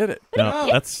work, did it? No,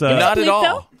 that's not at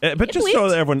all. But just so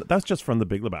everyone, that's just from The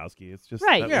Big Lebowski. It's just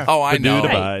right. Yeah. Oh, I know.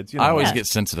 Dude abides, I always get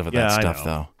sensitive at that stuff,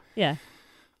 though. Yeah.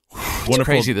 Wonderful,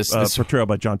 crazy. This portrayal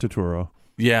by John Turturro.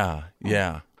 Yeah.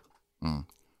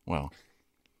 Well,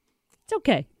 it's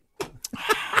okay.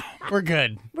 We're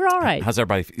good. We're all right. How's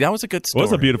everybody? That was a good story. It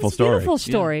was a beautiful story. Beautiful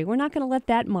story. Yeah. We're not going to let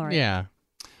that mar. Yeah.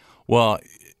 Well,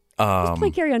 let's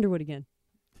play Carrie Underwood again.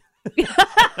 Yeah,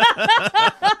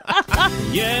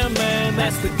 man,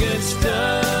 that's the good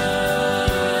stuff.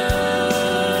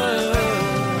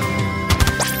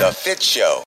 The Fitz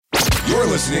Show. You're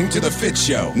listening to The Fitz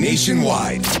Show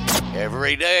nationwide.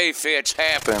 Every day, Fitz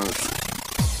happens.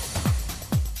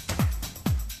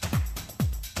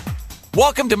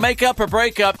 Welcome to Make Up or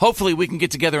Break Up. Hopefully we can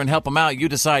get together and help them out. You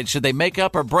decide, should they make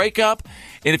up or break up?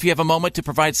 And if you have a moment to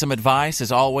provide some advice,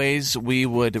 as always, we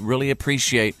would really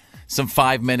appreciate some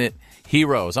 5-minute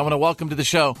heroes. I want to welcome to the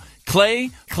show Clay.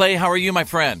 Clay, how are you, my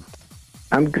friend?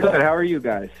 I'm good. How are you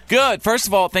guys? Good. First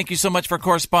of all, thank you so much for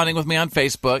corresponding with me on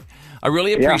Facebook. I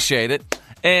really appreciate it.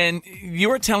 And you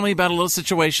were telling me about a little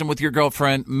situation with your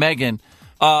girlfriend, Megan.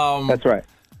 That's right.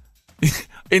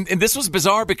 And this was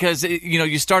bizarre because,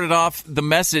 you started off the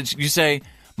message, you say,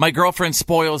 my girlfriend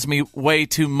spoils me way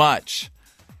too much,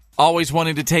 always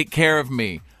wanting to take care of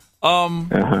me.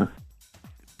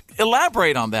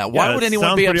 Elaborate on that. Why would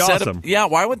anyone be upset? Awesome.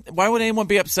 Why would anyone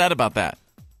be upset about that?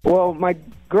 Well, my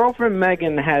girlfriend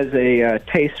Megan has a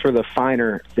taste for the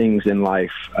finer things in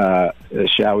life,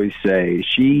 shall we say.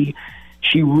 She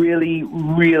she really,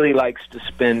 really likes to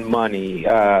spend money.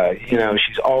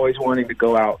 She's always wanting to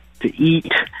go out to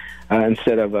eat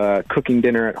instead of cooking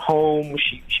dinner at home.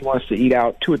 She wants to eat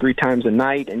out 2 or 3 times a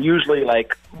night, and usually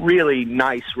like really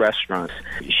nice restaurants.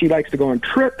 She likes to go on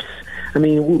trips. I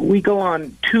mean, we go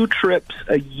on 2 trips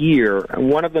a year, and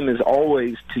one of them is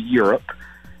always to Europe.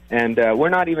 And we're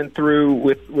not even through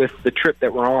with the trip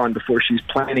that we're on before she's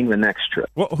planning the next trip.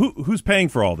 Well, who's paying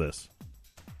for all this?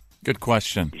 Good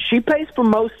question. She pays for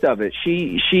most of it.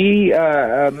 She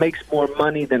makes more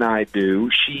money than I do.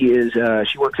 She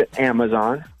works at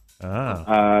Amazon.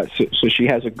 So she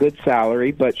has a good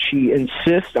salary, but she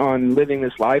insists on living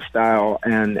this lifestyle,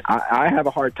 and I have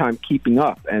a hard time keeping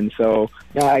up. And so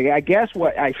I guess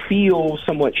what I feel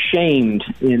somewhat shamed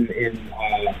in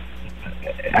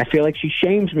I feel like she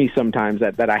shames me sometimes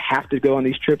that I have to go on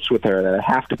these trips with her, that I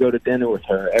have to go to dinner with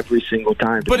her every single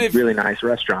time to a really nice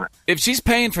restaurant. If she's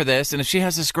paying for this, and if she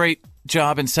has this great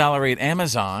job and salary at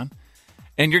Amazon,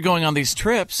 and you're going on these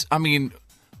trips, I mean,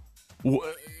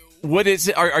 what is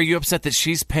it? Are you upset that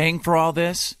she's paying for all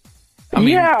this? I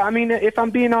mean, if I'm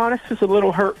being honest, it's a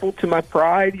little hurtful to my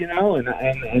pride, and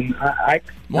I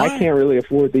can't really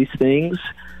afford these things.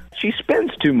 She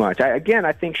spends too much. I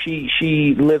think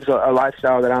she lives a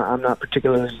lifestyle that I'm not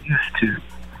particularly used to.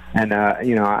 And,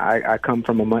 I come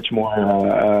from a much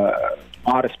more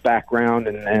modest background,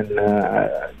 and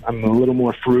I'm a little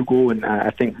more frugal and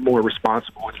I think more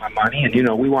responsible with my money.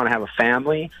 And, we want to have a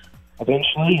family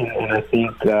eventually. And I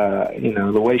think,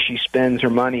 the way she spends her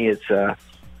money, it's a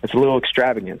little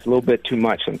extravagant. It's a little bit too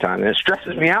much sometimes. And it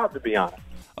stresses me out, to be honest.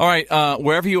 All right,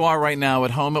 wherever you are right now,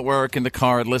 at home, at work, in the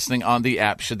car, listening on the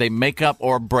app, should they make up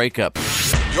or break up?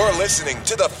 You're listening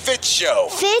to The Fitz Show.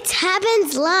 Fitz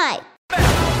happens live.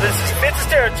 This is Fitz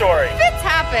territory. Fitz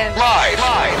happens live.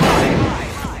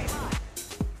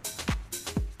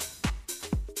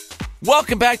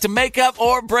 Welcome back to Make Up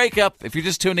or Break Up. If you're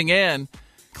just tuning in,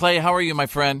 Clay, how are you, my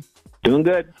friend? Doing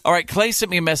good. All right, Clay sent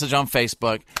me a message on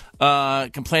Facebook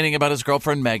complaining about his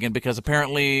girlfriend, Megan, because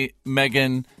apparently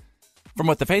Megan... From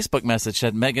what the Facebook message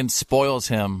said, Megan spoils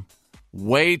him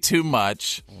way too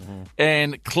much. Mm-hmm.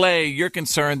 And Clay, you're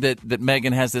concerned that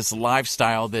Megan has this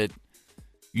lifestyle that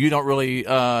you don't really,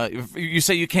 you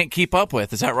say you can't keep up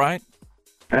with. Is that right?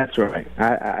 That's right.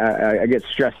 I get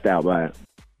stressed out by it.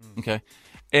 Okay.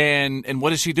 And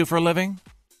what does she do for a living?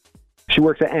 She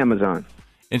works at Amazon.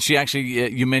 And she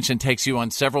actually, you mentioned, takes you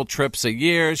on several trips a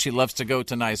year. She loves to go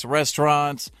to nice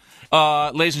restaurants.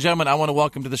 Ladies and gentlemen, I want to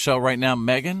welcome to the show right now,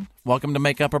 Megan. Welcome to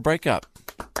Make Up or Break Up.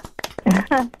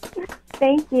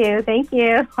 Thank you.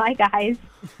 Hi, guys.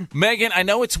 Megan, I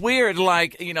know it's weird,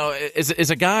 as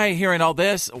a guy hearing all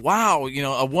this, wow,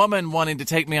 a woman wanting to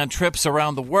take me on trips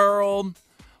around the world,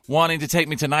 wanting to take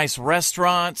me to nice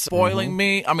restaurants, spoiling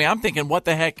me. I mean, I'm thinking, what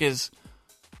the heck is...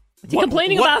 What's he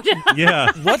complaining about?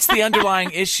 Yeah. What's the underlying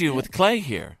issue with Clay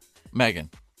here, Megan?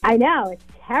 I know. It's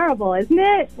terrible, isn't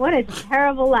it? What a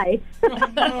terrible life.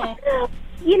 I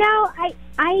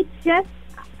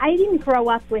didn't grow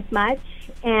up with much,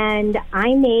 and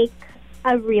I make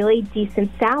a really decent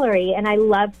salary, and I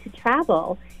love to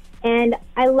travel. And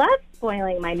I love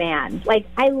spoiling my man.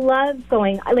 I love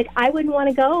going, I wouldn't want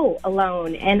to go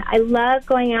alone. And I love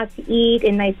going out to eat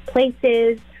in nice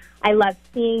places. I love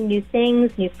seeing new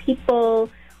things, new people.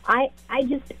 I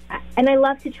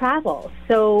love to travel.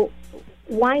 So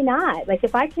why not?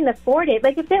 If I can afford it,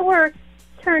 if it were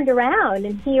turned around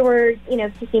and he were,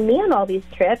 taking me on all these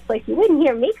trips, you wouldn't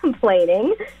hear me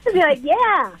complaining. I'd be like,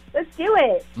 yeah, let's do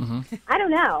it. Mm-hmm. I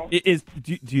don't know.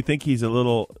 Do you think he's a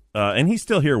little, and he's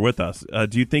still here with us,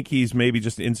 do you think he's maybe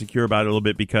just insecure about it a little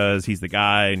bit because he's the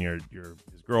guy and you're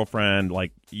his girlfriend?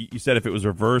 Like you said, if it was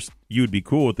reversed, you would be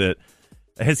cool with it.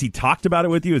 Has he talked about it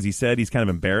with you? Has he said he's kind of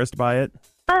embarrassed by it?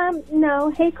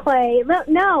 No. Hey, Clay.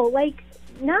 No,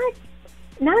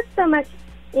 not so much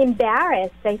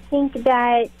embarrassed. I think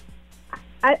that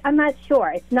I'm not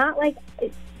sure. It's not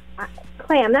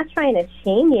Clay, I'm not trying to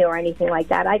shame you or anything like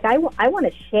that. I want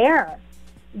to share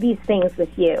these things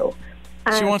with you.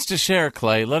 She wants to share,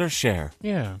 Clay. Let her share.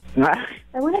 Yeah. I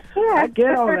want to share. I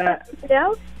get all that.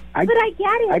 But I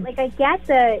get it. I get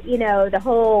the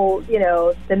whole,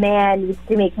 the man needs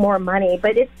to make more money,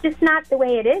 but it's just not the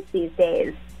way it is these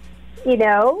days,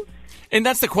 And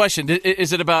that's the question.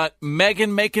 Is it about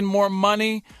Megan making more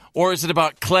money, or is it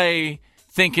about Clay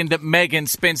thinking that Megan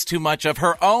spends too much of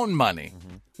her own money?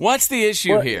 Mm-hmm. What's the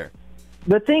issue here?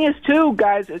 The thing is, too,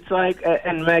 guys, it's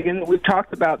and Megan, we've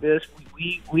talked about this.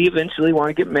 We eventually want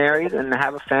to get married and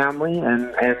have a family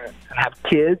and have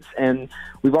kids, and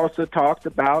we've also talked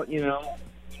about, when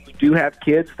we do have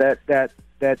kids, that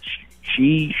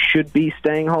she should be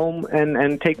staying home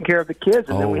and taking care of the kids,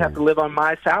 and then we have to live on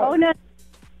my salary.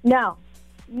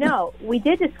 No, we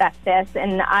did discuss this,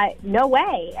 and no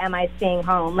way am I staying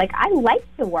home. Like, I like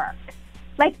to work.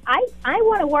 Like, I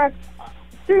want to work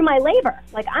through my labor.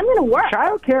 Like, I'm going to work.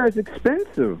 Childcare is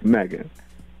expensive, Megan.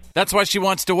 That's why she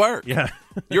wants to work. Yeah.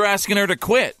 You're asking her to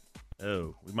quit.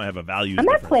 Oh, we might have a values I'm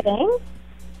not difference. quitting.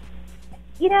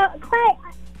 You know, Clay,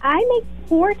 I make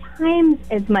 4 times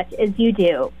as much as you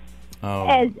do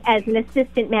as an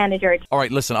assistant manager. All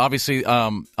right, listen, obviously,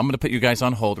 I'm going to put you guys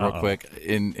on hold real quick.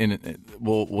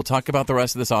 We'll talk about the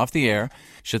rest of this off the air.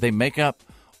 Should they make up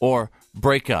or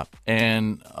break up?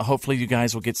 And hopefully you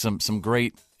guys will get some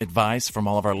great advice from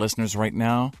all of our listeners right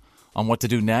now on what to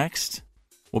do next.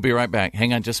 We'll be right back.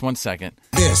 Hang on just one second.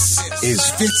 This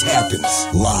is Fitz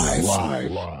Happens Live.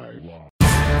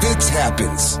 Fitz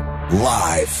Happens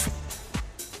Live.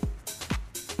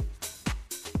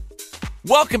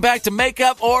 Welcome back to Make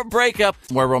Up or Break Up,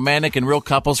 where romantic and real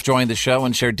couples join the show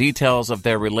and share details of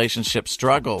their relationship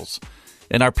struggles.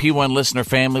 And our P1 listener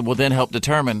family will then help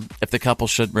determine if the couple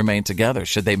should remain together.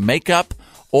 Should they make up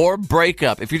or break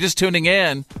up? If you're just tuning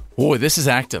in, boy, this is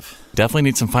active. Definitely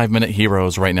need some 5-minute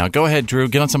heroes right now. Go ahead, Drew.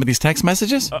 Get on some of these text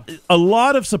messages. A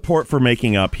lot of support for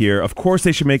making up here. Of course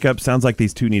they should make up. Sounds like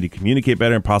these two need to communicate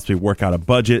better and possibly work out a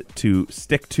budget to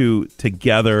stick to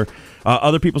together.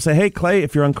 Other people say, hey, Clay,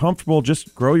 if you're uncomfortable,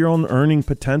 just grow your own earning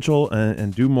potential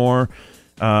and do more.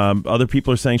 Other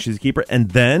people are saying she's a keeper.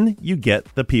 And then you get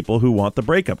the people who want the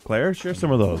breakup. Claire, share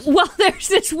some of those. Well, there's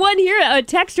this one here, a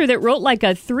texter that wrote like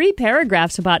 3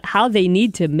 paragraphs about how they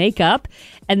need to make up,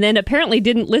 and then apparently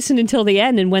didn't listen until the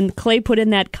end. And when Clay put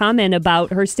in that comment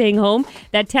about her staying home,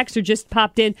 that texter just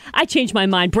popped in, I changed my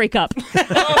mind, break up.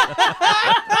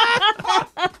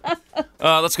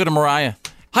 Let's go to Mariah.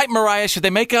 Hi, Mariah. Should they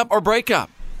make up or break up?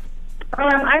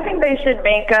 I think they should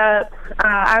make up.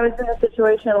 I was in a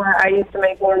situation where I used to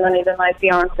make more money than my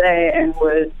fiance and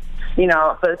would,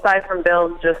 but aside from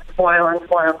bills, just spoil.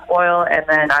 And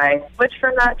then I switched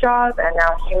from that job, and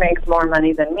now she makes more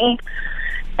money than me.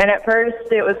 And at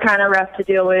first, it was kind of rough to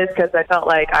deal with because I felt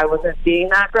like I wasn't being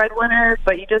that breadwinner.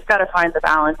 But you just got to find the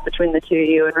balance between the two of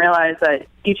you and realize that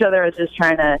each other is just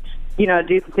trying to,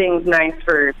 do things nice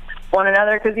for one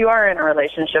another because you are in a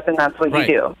relationship and that's what you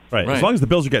do. Right. As long as the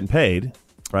bills are getting paid,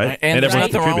 right? And there's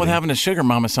nothing wrong with having a sugar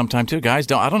mama sometime too, guys.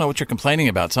 I don't know what you're complaining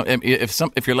about.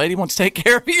 If your lady wants to take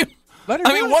care of you,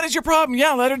 what is your problem?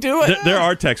 Yeah, let her do it. There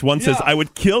are texts. One says, I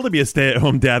would kill to be a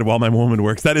stay-at-home dad while my woman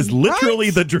works. That is literally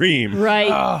the dream.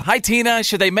 Right. Hi, Tina.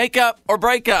 Should they make up or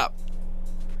break up?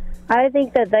 I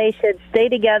think that they should stay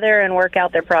together and work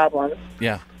out their problems.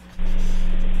 Yeah.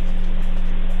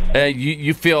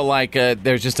 You feel like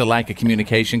there's just a lack of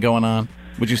communication going on,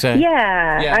 would you say?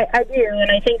 Yeah. I do.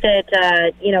 And I think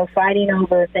that, fighting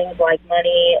over things like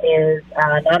money is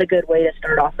not a good way to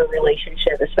start off a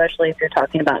relationship, especially if you're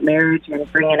talking about marriage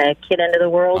and bringing a kid into the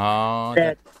world.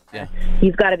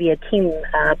 You've got to be a team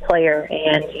player,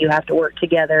 and you have to work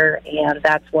together, and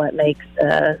that's what makes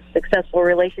a successful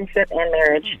relationship and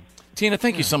marriage. Tina,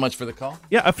 thank you so much for the call.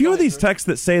 Yeah, a few of these texts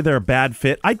that say they're a bad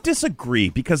fit, I disagree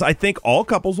because I think all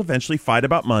couples eventually fight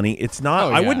about money. It's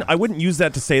not. I wouldn't use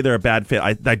that to say they're a bad fit.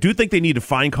 I do think they need to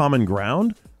find common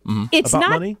ground. It's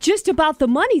not just about the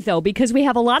money, though, because we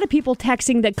have a lot of people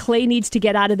texting that Clay needs to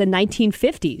get out of the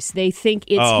 1950s. They think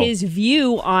it's his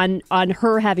view on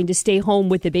her having to stay home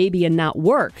with the baby and not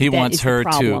work. He wants her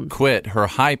to quit her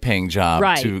high-paying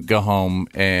job to go home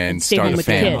and stay start home a with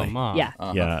family. The kid.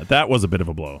 Yeah. Yeah, that was a bit of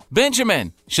a blow.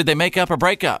 Benjamin, should they make up or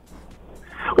break up?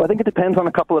 Well, I think it depends on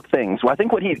a couple of things. Well, I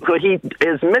think what he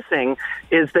is missing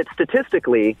is that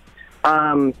statistically,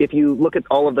 if you look at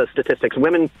all of the statistics,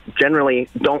 women generally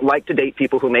don't like to date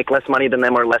people who make less money than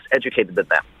them or less educated than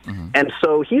them. Mm-hmm. And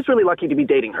so he's really lucky to be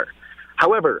dating her.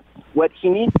 However, what he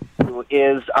needs to do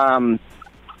is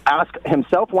ask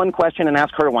himself one question and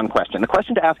ask her one question. The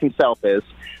question to ask himself is,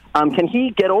 can he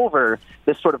get over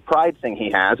this sort of pride thing he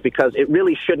has? Because it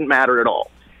really shouldn't matter at all.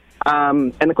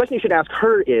 And the question you should ask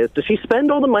her is, does she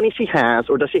spend all the money she has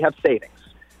or does she have savings?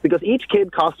 Because each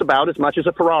kid costs about as much as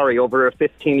a Ferrari over a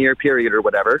 15-year period or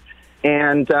whatever.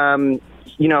 And,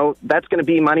 that's going to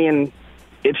be money. And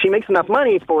if she makes enough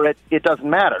money for it, it doesn't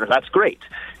matter. That's great.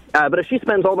 But if she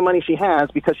spends all the money she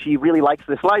has because she really likes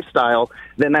this lifestyle,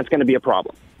 then that's going to be a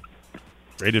problem.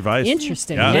 Great advice.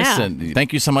 Interesting. Yeah. Listen,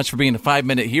 thank you so much for being a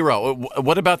 5-minute hero.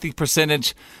 What about the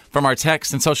percentage from our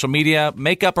text and social media?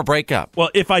 Make up or break up?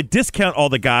 Well, if I discount all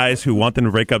the guys who want them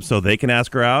to break up so they can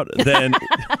ask her out, then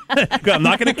I'm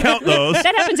not going to count those.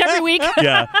 That happens every week.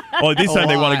 Yeah. Well, this time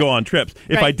they want to go on trips.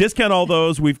 If I discount all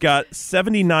those, we've got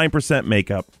 79%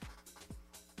 makeup.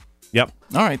 Yep.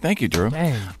 All right, thank you, Drew.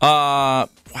 Wow,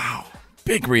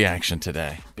 big reaction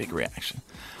today. Big reaction.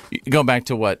 Going back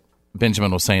to what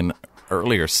Benjamin was saying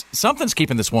earlier, something's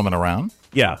keeping this woman around.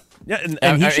 Yeah,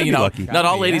 and he should be lucky. Not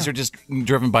all ladies are just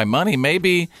driven by money.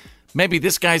 Maybe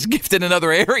this guy's gifted in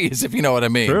other areas, if you know what I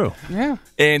mean. True. Yeah.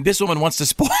 And this woman wants to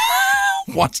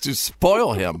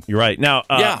spoil him. You're right. Now,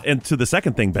 and to the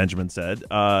second thing Benjamin said,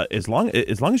 as long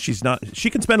as she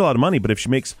can spend a lot of money, but if she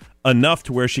makes enough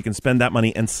to where she can spend that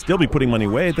money and still be putting money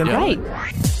away, then Right.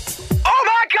 Oh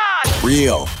my God!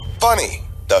 Real. Funny.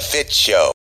 The Fitz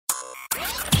Show.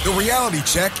 The reality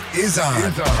check is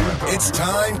on. It's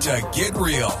time to get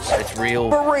real. It's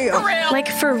real. For real. Like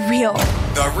for real.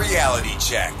 The reality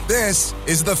check. This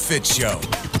is The Fitz Show.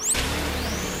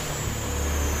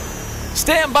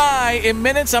 Stand by. In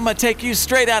minutes, I'm going to take you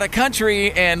straight out of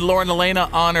country. And Lauren Elena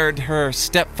honored her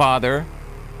stepfather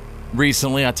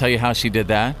recently. I'll tell you how she did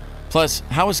that. Plus,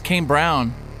 how is Kane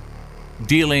Brown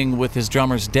dealing with his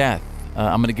drummer's death?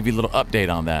 I'm going to give you a little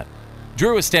update on that.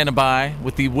 Drew is standing by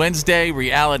with the Wednesday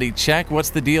reality check. What's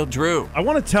the deal, Drew? I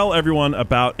want to tell everyone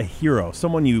about a hero,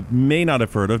 someone you may not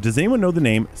have heard of. Does anyone know the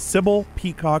name Sybil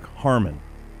Peacock Harmon?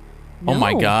 No. Oh,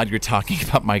 my God. You're talking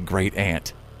about my great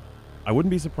aunt. I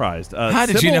wouldn't be surprised. How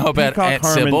did you know about Peacock Aunt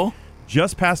Harmon Sybil?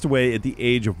 Just passed away at the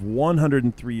age of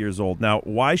 103 years old. Now,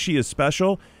 why she is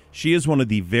special? She is one of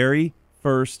the very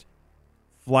first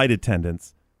flight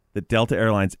attendants that Delta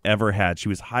Airlines ever had. She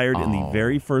was hired in the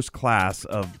very first class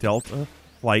of Delta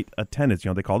flight attendants.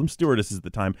 They called them stewardesses at the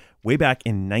time, way back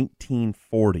in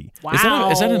 1940. Wow.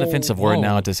 Is that an offensive word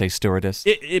now to say stewardess?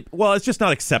 Well, it's just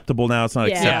not acceptable now. It's not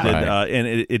accepted, Right. and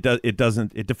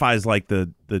it defies like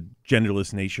the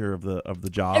genderless nature of the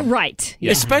job. Right.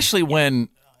 Yeah. Especially when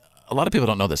a lot of people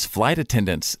don't know this. Flight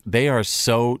attendants, they are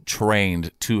so trained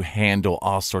to handle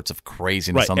all sorts of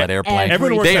craziness on that airplane.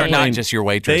 They are not just your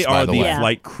waitress, They by are the the way.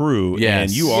 flight crew, Yes.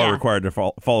 and you are required to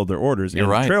follow their orders. You're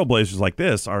and right. Trailblazers like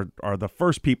this are the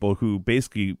first people who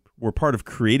basically were part of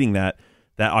creating that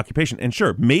occupation. And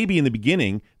sure, maybe in the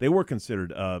beginning they were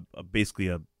considered basically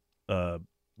a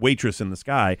waitress in the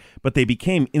sky, but they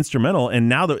became instrumental. And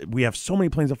now that we have so many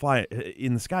planes that fly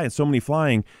in the sky and so many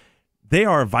flying, they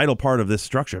are a vital part of this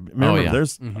structure. Remember,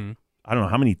 there's I don't know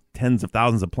how many tens of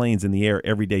thousands of planes in the air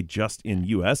every day just in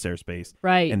U.S. airspace.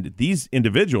 Right. And these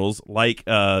individuals, like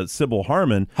Sybil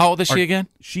Harmon. How old is she again?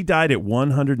 She died at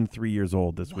 103 years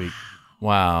old this week.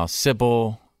 Wow.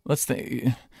 Sybil, let's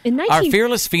think. In Our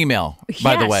fearless female,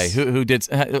 by the way, Yes. who did,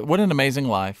 what an amazing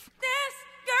life.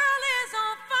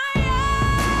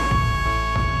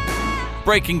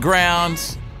 Breaking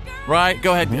grounds. Right?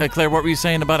 Go ahead, Claire. What were you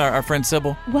saying about our friend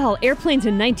Sybil? Well, airplanes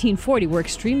in 1940 were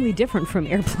extremely different from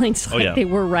airplanes like they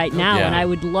were right now, and I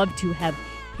would love to have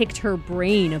picked her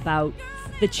brain about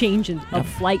the change of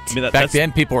flight. I mean, Back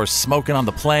then, people were smoking on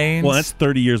the planes. Well, that's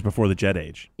 30 years before the jet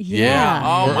age. Yeah.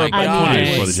 Oh, my I God. mean,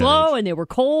 they were slow, and they were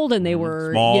cold, and they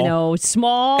were,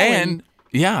 small.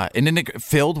 And then it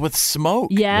filled with smoke.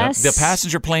 Yes. The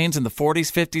passenger planes in the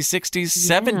 40s, 50s, 60s,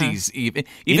 70s,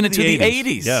 even into the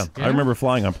 80s. Yeah. I remember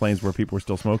flying on planes where people were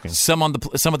still smoking. Some of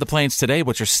the planes today,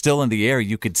 which are still in the air,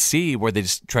 you could see where they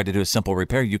just tried to do a simple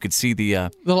repair. You could see the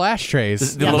little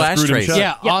ashtrays. The little ashtrays.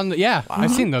 Yeah,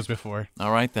 I've seen those before.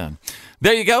 All right, then.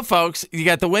 There you go, folks. You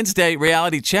got the Wednesday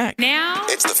reality check. Now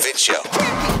it's the Fitz Show.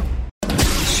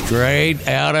 Straight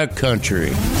out of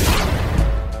country.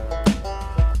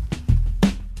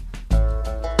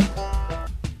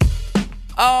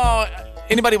 Oh,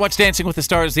 anybody watch Dancing with the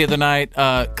Stars the other night?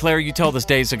 Claire, you told us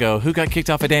days ago. Who got kicked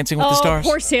off of Dancing with the Stars?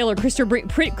 Poor sailor,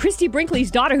 Christy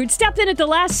Brinkley's daughter, who'd stepped in at the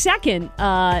last second.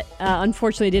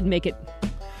 Unfortunately, didn't make it.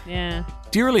 Yeah.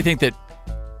 Do you really think that...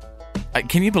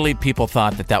 can you believe people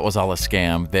thought that was all a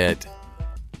scam? That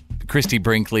Christy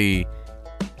Brinkley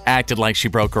acted like she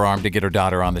broke her arm to get her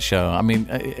daughter on the show. I mean,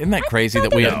 isn't that crazy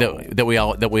that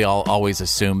we all always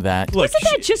assume that? Wasn't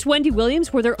that just Wendy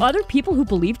Williams? Were there other people who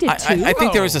believed it too? I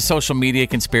think there was a social media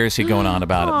conspiracy going on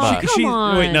about it. But come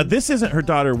on. Wait, now this isn't her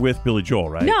daughter with Billy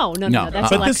Joel, right? No. That's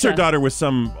but this is her Alexa. daughter with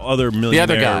some other millionaire.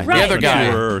 The other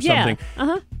guy. Or something.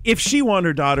 Uh-huh. If she wanted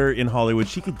her daughter in Hollywood,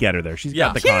 she could get her there. She's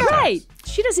got the You're contacts. right.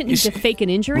 She doesn't need to fake an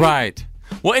injury. Right.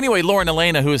 Well, anyway, Lauren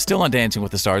Elena, who is still on Dancing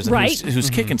with the Stars, and Right. who's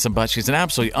kicking some butt. She's an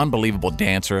absolutely unbelievable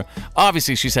dancer.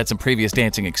 Obviously, she's had some previous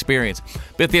dancing experience.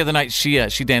 But the other night, she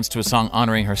danced to a song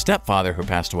honoring her stepfather who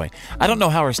passed away. I don't know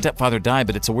how her stepfather died,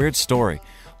 but it's a weird story.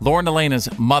 Lauren Elena's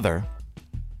mother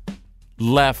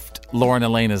left Lauren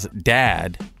Elena's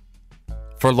dad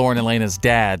for Lauren Elena's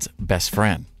dad's best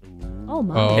friend. Oh,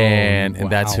 my. And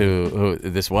that's who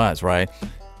this was, right?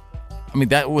 I mean,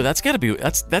 that's got to be,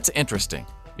 that's interesting.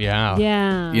 Yeah.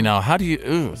 Yeah. You know, how do you?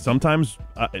 Ooh. Sometimes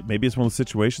maybe it's one of those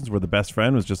situations where the best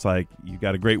friend was just like, you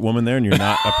got a great woman there and you're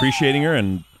not appreciating her,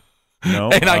 and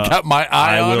and I got my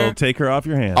eye on her. I will take her off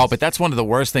your hands. Oh, but that's one of the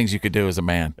worst things you could do as a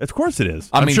man. Of course it is.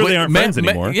 I I'm mean, sure they aren't friends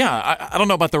anymore. Yeah, I don't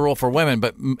know about the rule for women,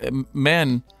 but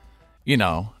men, you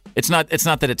know, it's not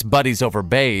that it's buddies over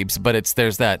babes, but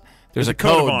there's a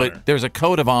code, but there's a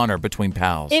code of honor between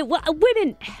pals.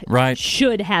 Women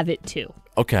should have it too.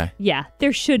 Okay. Yeah,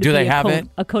 there should be Do they have it?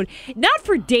 a code. Not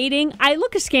for dating. I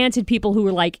look askance at people who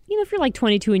are like, if you're like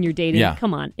 22 and you're dating,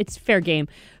 come on, it's fair game.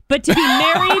 But to be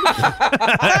married...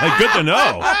 Good to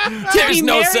know. There's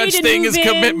no such thing as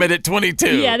commitment at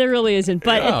 22. Yeah, there really isn't.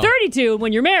 But at 32,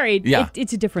 when you're married,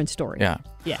 it's a different story. Yeah.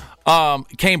 Yeah.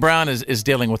 Kane Brown is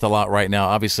dealing with a lot right now.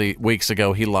 Obviously, weeks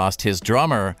ago, he lost his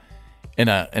drummer in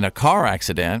a car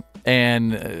accident,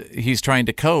 and he's trying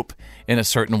to cope in a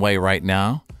certain way right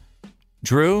now.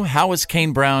 Drew, how is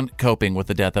Kane Brown coping with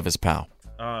the death of his pal?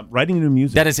 Writing new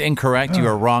music. That is incorrect. You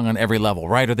are wrong on every level.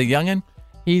 Right, or the youngin'?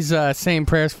 He's saying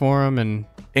prayers for him and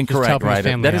incorrect. Right,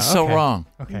 that is so wrong.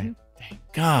 Okay,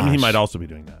 gosh, I mean, he might also be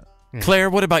doing that. Yeah. Claire,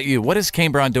 what about you? What is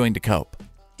Kane Brown doing to cope?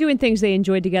 Doing things they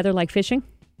enjoyed together, like fishing.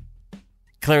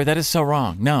 Claire, that is so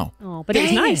wrong. No. Oh, but it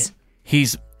was nice.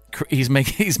 He's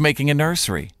making a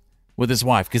nursery with his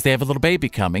wife because they have a little baby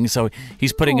coming. So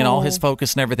he's putting in all his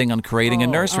focus and everything on creating a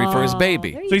nursery for his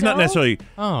baby. So he's not necessarily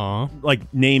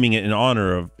like naming it in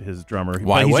honor of his drummer.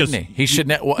 Why He's wouldn't just- he? He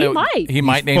should. He might. He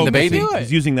might name the baby.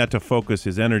 He's using that to focus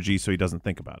his energy so he doesn't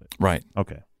think about it. Right.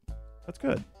 Okay. That's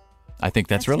good. I think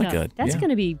that's really good. That's Yeah.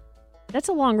 going to be... That's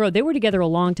a long road. They were together a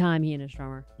long time, he and his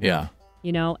drummer. Yeah.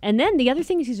 And then the other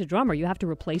thing is he's a drummer. You have to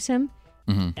replace him.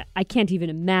 Mm-hmm. I can't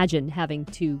even imagine having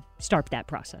to start that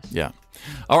process. Yeah.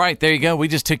 All right, there you go. We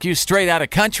just took you straight out of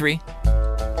country.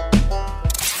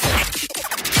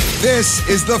 This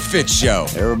is the Fitz Show.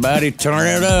 Everybody turn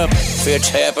it up. Fitz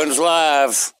happens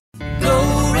live.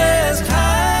 Go rest high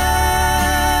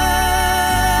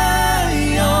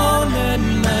on that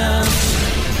mountain.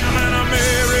 I'm an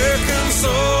American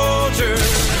soldier.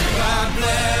 God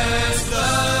bless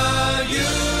the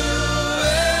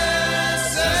USA.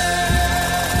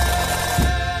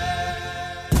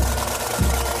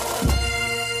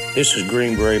 This is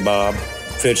Green Beret Bob.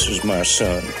 Fitz is my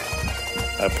son.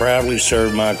 I proudly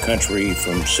served my country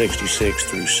from 66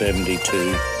 through 72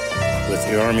 with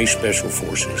the Army Special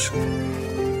Forces.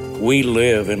 We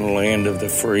live in a land of the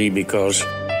free because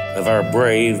of our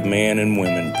brave men and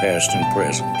women, past and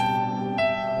present.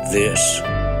 This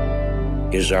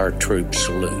is our troop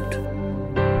salute.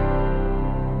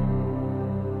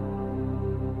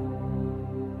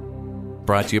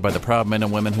 Brought to you by the proud men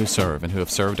and women who serve and who have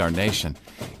served our nation.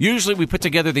 Usually we put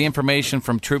together the information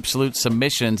from Troop Salute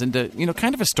submissions into,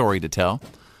 kind of a story to tell.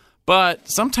 But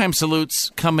sometimes salutes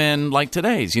come in like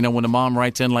today's, when a mom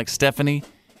writes in like Stephanie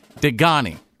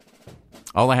Degani.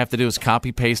 All I have to do is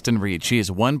copy, paste, and read. She is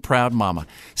one proud mama.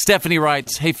 Stephanie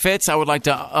writes, "Hey Fitz, I would like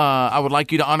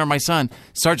you to honor my son,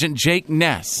 Sergeant Jake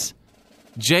Ness.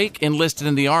 Jake enlisted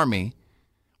in the Army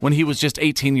when he was just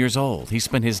 18 years old. He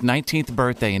spent his 19th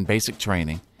birthday in basic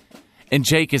training. And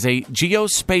Jake is a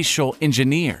geospatial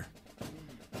engineer.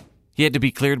 He had to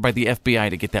be cleared by the FBI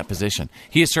to get that position.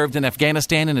 He has served in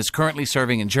Afghanistan and is currently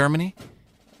serving in Germany.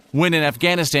 When in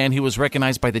Afghanistan, he was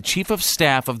recognized by the Chief of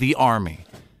Staff of the Army.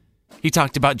 He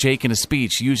talked about Jake in a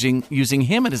speech, using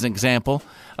him as an example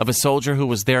of a soldier who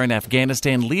was there in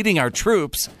Afghanistan leading our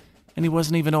troops, and he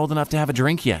wasn't even old enough to have a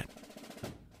drink yet.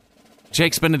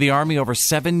 Jake's been in the Army over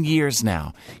 7 years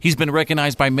now. He's been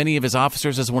recognized by many of his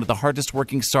officers as one of the hardest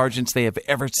working sergeants they have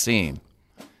ever seen.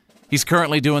 He's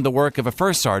currently doing the work of a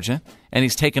first sergeant, and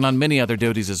he's taken on many other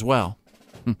duties as well.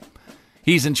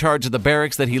 He's in charge of the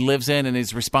barracks that he lives in, and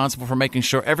he's responsible for making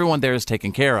sure everyone there is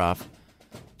taken care of.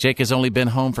 Jake has only been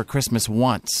home for Christmas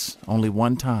once, only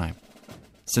one time,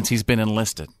 since he's been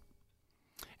enlisted.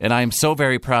 And I am so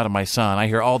very proud of my son. I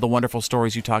hear all the wonderful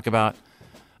stories you talk about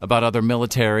other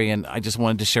military, and I just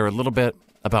wanted to share a little bit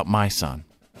about my son.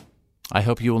 I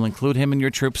hope you will include him in your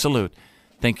troop salute.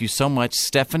 Thank you so much,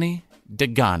 Stephanie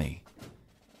Degani.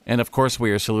 And, of course,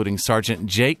 we are saluting Sergeant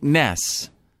Jake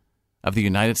Ness of the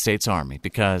United States Army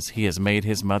because he has made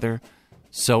his mother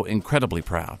so incredibly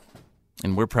proud.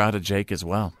 And we're proud of Jake as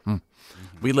well.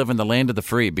 We live in the land of the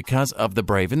free because of the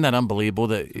brave. Isn't that unbelievable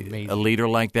that a leader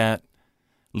like that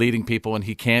leading people and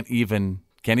he can't even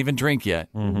drink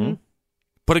yet? Mm-hmm.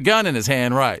 Put a gun in his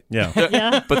hand, right?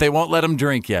 Yeah. But they won't let him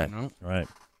drink yet. Right.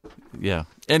 Yeah.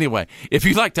 Anyway, if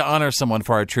you'd like to honor someone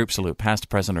for our troop salute, past,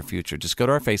 present, or future, just go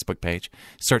to our Facebook page,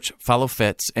 search Follow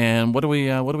Fitz, and what are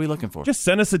we looking for? Just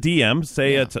send us a DM,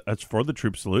 say it's for the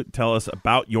troop salute. Tell us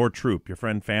about your troop, your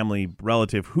friend, family,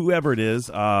 relative, whoever it is.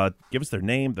 Give us their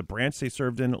name, the branch they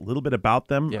served in, a little bit about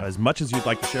them. As much as you'd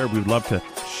like to share, we would love to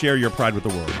share your pride with the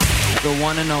world. The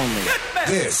one and only.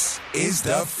 This is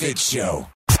the Fitz Show.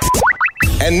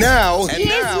 And now,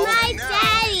 Here's my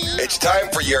daddy. it's time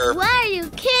for your Why are you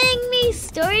kidding me?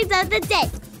 Stories of the day.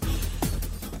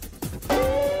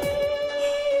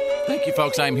 Thank you,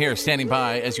 folks. I'm here standing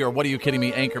by as your What Are You Kidding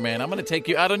Me anchorman. I'm going to take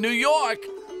you out of New York.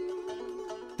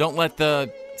 Don't let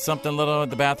the something little in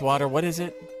the bathwater. What is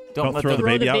it? Don't throw the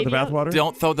baby out in the bathwater?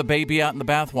 Don't throw the baby out in the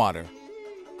bathwater.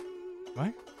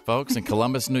 What? Folks, in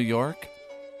Columbus, New York,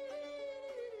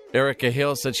 Erica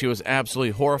Hill said she was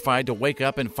absolutely horrified to wake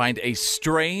up and find a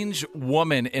strange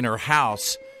woman in her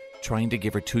house trying to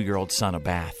give her 2-year-old son a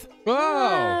bath.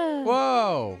 Whoa!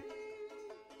 Whoa!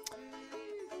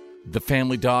 The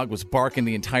family dog was barking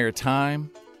the entire time.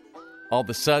 All of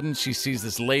a sudden, she sees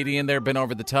this lady in there bent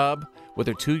over the tub with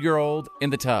her 2-year-old in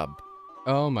the tub.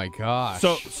 Oh, my gosh.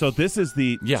 So this is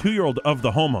the 2-year-old of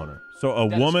the homeowner. So a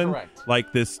That is woman, correct.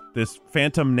 like this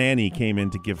phantom nanny came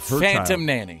in to give her child. Phantom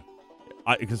nanny.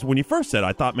 Because when you first said,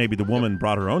 I thought maybe the woman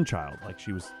brought her own child. Like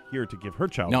she was here to give her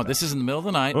child. No, back. this is in the middle of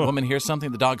the night. Oh. Woman hears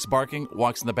something. The dog's barking,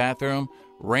 walks in the bathroom.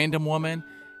 Random woman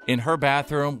in her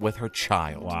bathroom with her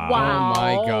child. Wow. Oh,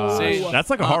 my God. See? That's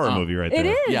like a horror movie right there. It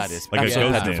is. Yeah, it is. Like a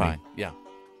Absolutely ghost petrifying. Yeah.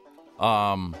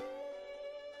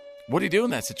 What do you do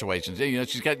in that situation? You know,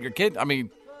 she's got your kid. I mean,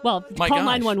 Well, My call gosh.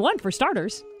 911 for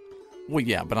starters. well,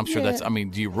 yeah, but I'm sure that's. I mean,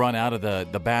 do you run out of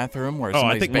the bathroom where Oh, I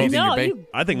somebody's think bathing No, your baby? you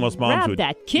I think most moms grab would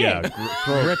that kid. Yeah,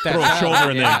 throw Rip that a child.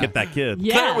 shoulder in there Yeah. and get that kid.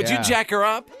 Yeah. Claire, would you jack her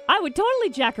up? I would totally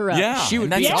jack her up. Yeah. She would in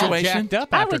that be all situation. jacked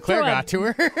up I after would Claire throw a got to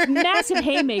her. Massive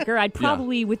haymaker. I'd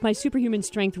probably, with my superhuman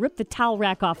strength, rip the towel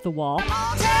rack off the wall,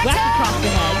 whack across the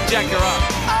head. Jack her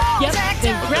up. Yep.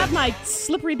 Then grab my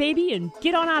slippery baby and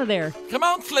get on out of there. Come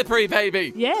on, slippery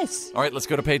baby. Yes. All right, let's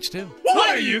go to page 2. What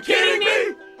are you kidding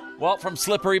me? Well, from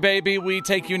Slippery Baby, we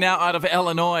take you now out of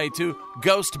Illinois to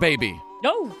Ghost Baby.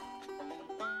 No.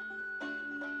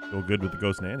 Go good with the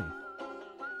ghost nanny.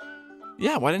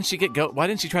 Yeah, why didn't she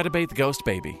try to bathe the Ghost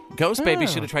Baby? Ghost Baby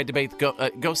should have tried to bathe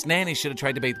Ghost Nanny should have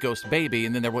tried to bathe Ghost Baby,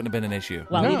 and then there wouldn't have been an issue.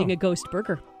 While No. eating a ghost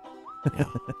burger.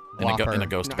 In a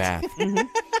ghost bath.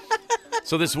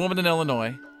 So this woman in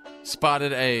Illinois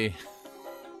spotted a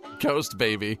ghost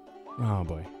baby Oh,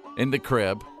 boy. in the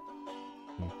crib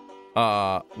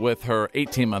with her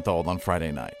 18-month-old on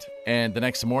Friday night. And the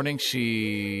next morning,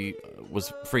 she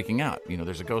was freaking out. You know,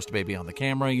 there's a ghost baby on the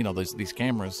camera. You know, there's these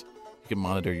cameras. You can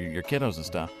monitor your kiddos and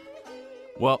stuff.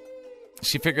 Well,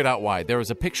 she figured out why. There was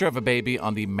a picture of a baby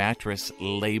on the mattress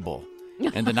label.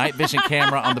 And the night vision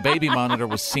camera on the baby monitor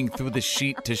was seeing through the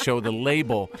sheet to show the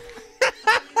label.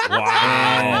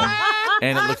 Wow.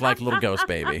 And it looked like a little ghost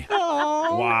baby.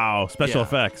 Wow. Special Yeah.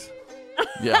 effects.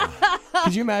 Yeah.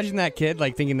 Could you imagine that kid,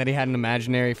 like, thinking that he had an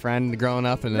imaginary friend growing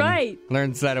up and then Right.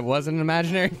 learns that it wasn't an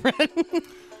imaginary friend?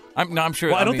 I'm sure.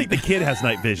 Well, I don't mean, think the kid has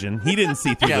night vision. He didn't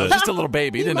see through Yeah, it the... was just a little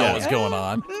baby. He didn't know what was going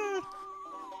on.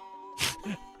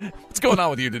 What's going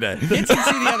on with you today? Kids can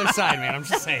see the other side, man. I'm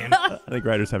just saying. I think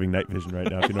Ryder's having night vision right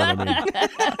now, if you know what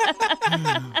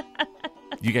I mean.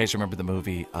 You guys remember the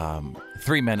movie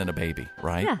 3 Men and a Baby,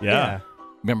 right? Yeah.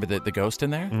 Remember the ghost in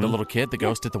there? The little kid, the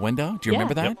ghost at the window? Do you Yeah.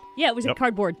 remember that? Yeah, it was Yep. a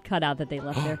cardboard cutout that they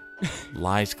left there.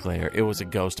 Lies, Claire. It was a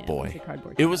ghost boy. It was a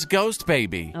cardboard It was Ghost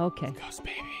Baby. Okay. Ghost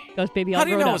baby. Ghost baby all How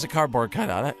do you grown know it up. was a cardboard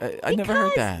cutout? I never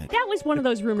heard that. That was one of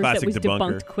those rumors Classic that was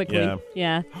debunker. debunked quickly.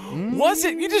 Yeah. Was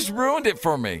it? You just ruined it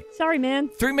for me. Sorry, man.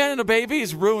 3 Men and a Baby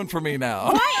is ruined for me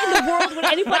now. Why in the world would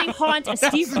anybody haunt a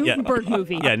Steve Gutenberg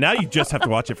movie? Yeah, now you just have to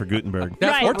watch it for Gutenberg.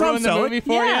 Right. Or Tom Ruined the Selleck. movie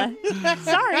for Yeah.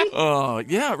 Sorry. Oh,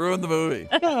 yeah, it ruined the movie.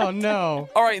 Oh, no.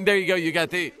 All right, and there you go. You got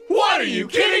the What are you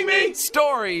kidding me?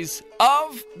 stories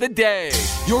of the day.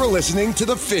 You're listening to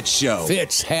The Fitz Show.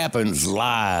 Fitz happens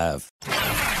live.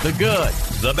 The good.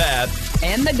 The bad.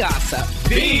 And the gossip.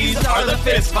 These are the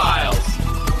Fitz Files.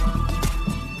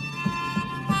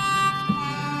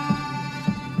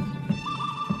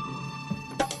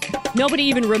 Nobody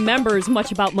even remembers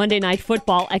much about Monday Night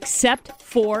Football except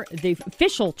for the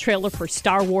official trailer for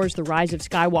Star Wars: The Rise of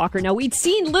Skywalker. Now, we'd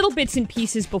seen little bits and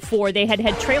pieces before. They had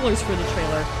trailers for the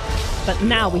trailer, but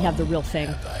now we have the real thing.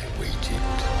 I waited.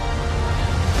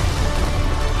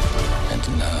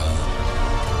 And now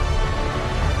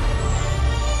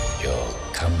you're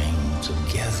coming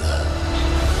together.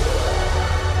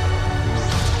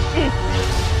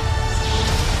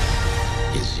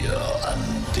 Is your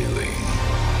undoing.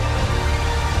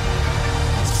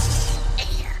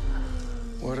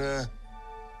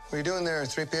 What are you doing there,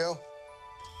 3PO?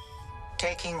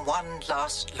 Taking one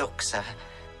last look, sir,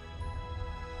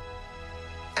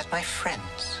 at my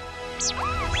friends.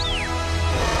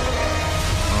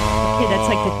 Okay, that's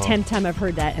like the 10th time I've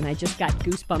heard that, and I just got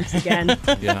goosebumps again.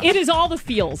 Yeah. It is all the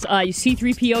feels. You see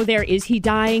 3PO there. Is he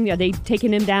dying? Are they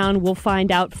taking him down? We'll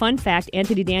find out. Fun fact,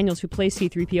 Anthony Daniels, who plays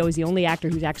C-3PO, is the only actor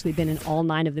who's actually been in all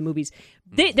 9 of the movies.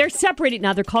 They're separated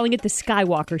now. They're calling it the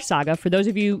Skywalker Saga. For those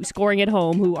of you scoring at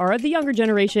home who are of the younger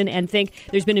generation and think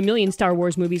there's been a million Star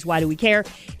Wars movies, why do we care?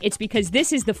 It's because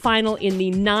this is the final in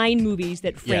the 9 movies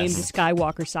that frame the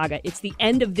Skywalker Saga. It's the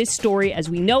end of this story as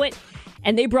we know it.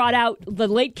 And they brought out the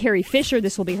late Carrie Fisher.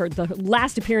 This will be the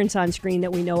last appearance on screen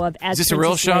that we know of as Is this a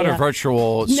real shot or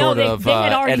virtual sort of they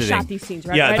had already editing? shot these scenes,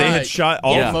 right? Yeah, they had shot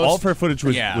all of her footage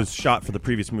was Yeah. shot for the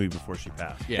previous movie before she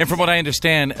passed. And from what I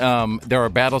understand, there are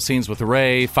battle scenes with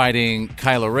Rey fighting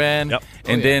Kylo Ren,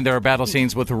 and then there are battle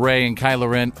scenes with Rey and Kylo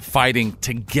Ren fighting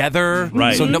together.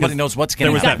 Right. So nobody knows what's going There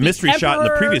to was happen. that mystery shot in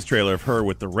the previous trailer of her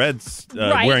with the red,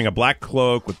 wearing a black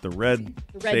cloak with the red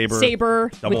saber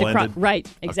with the double-ended. right,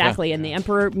 exactly. And the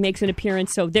Emperor makes an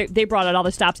appearance. So they brought out all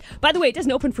the stops. By the way, it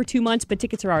doesn't open for 2 months, but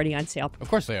tickets are already on sale. Of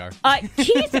course they are.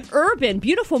 Keith Urban,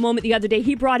 beautiful moment the other day.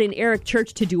 He brought in Eric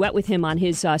Church to duet with him on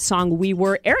his song "We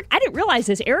Were." Eric, I didn't realize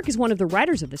this. Eric is one of the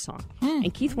writers of the song,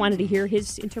 and Keith wanted to hear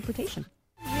his interpretation.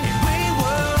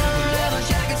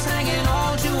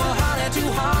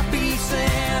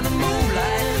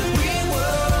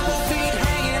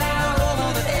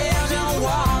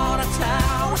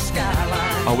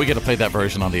 Oh, we got to play that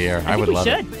version on the air. I would love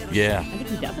it. Yeah. I think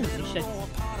we definitely should.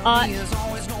 I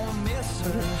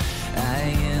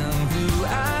am who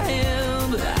I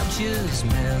am, but I just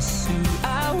miss who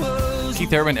I was.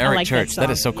 Keith Urban, I Eric like Church. That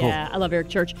is so cool. Yeah, I love Eric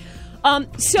Church.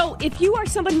 So if you are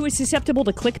someone who is susceptible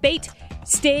to clickbait,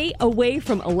 stay away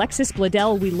from Alexis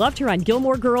Bledel. We loved her on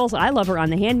Gilmore Girls. I love her on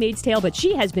The Handmaid's Tale, but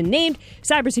she has been named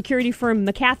cybersecurity firm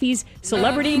McAfee's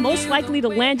celebrity most likely to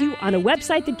land you on a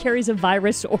website that carries a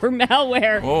virus or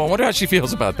malware. Oh, I wonder how she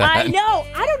feels about that. I know.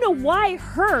 I don't know why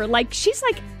her. Like, she's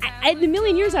like, in a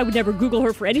million years, I would never Google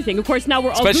her for anything. Of course, now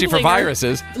we're all Especially for Googling her.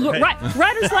 viruses. Look,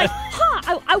 Ryder's like,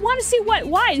 I want to see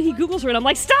why. And he Googles her, and I'm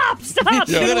like, stop. Yeah.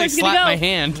 You know where it's gonna Slap go. my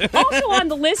hand. Also on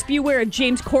the list, beware of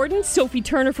James Corden, Sophie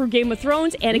Turner from Game of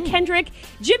Thrones, Anna Kendrick,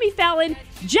 Jimmy Fallon,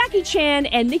 Jackie Chan,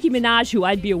 and Nicki Minaj, who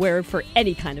I'd be aware of for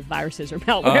any kind of viruses or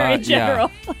malware in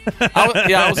general. I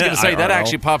was going to say, that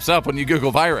actually pops up when you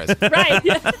Google virus. Right.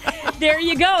 There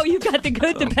you go. You've got the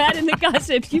good, the bad, and the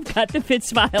gossip. You've got the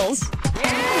Fitz Files.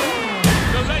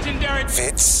 The legendary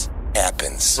Fitz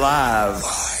happens live.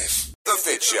 The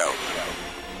Fitz Show.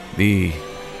 The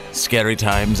scary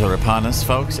times are upon us,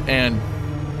 folks. And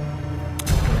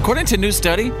according to a new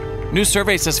study, new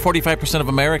survey says 45% of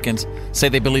Americans say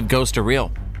they believe ghosts are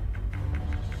real.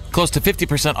 Close to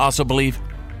 50% also believe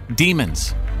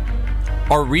demons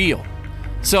are real.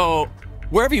 So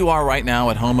wherever you are right now,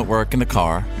 at home, at work, in the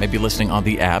car, maybe listening on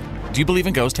the app, do you believe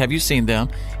in ghosts? Have you seen them?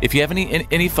 If you have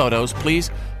any photos, please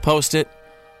post it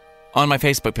on my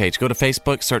Facebook page. Go to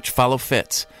Facebook, search Follow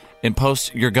Fitz, and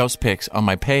post your ghost pics on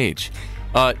my page.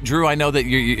 Drew, I know that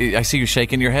I see you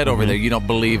shaking your head over there. You don't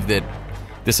believe that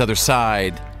this other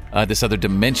side, this other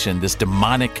dimension, this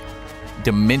demonic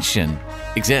dimension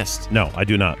exists. No, I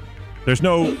do not. There's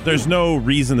no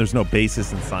reason, there's no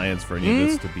basis in science for any of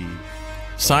this to be.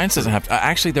 Science doesn't have to.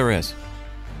 Actually, there is.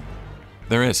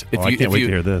 There is. I can't wait to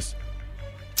hear this.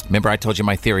 Remember, I told you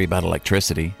my theory about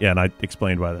electricity. Yeah, and I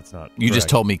explained why that's not. You just correct.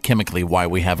 told me chemically why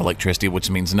we have electricity, which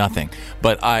means nothing.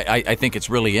 But I think it's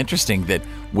really interesting that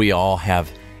we all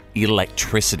have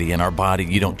electricity in our body.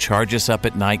 You don't charge us up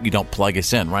at night. You don't plug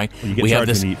us in, right? Well, you get we charged have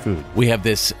this, when you eat food.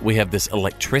 We have this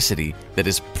electricity that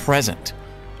is present.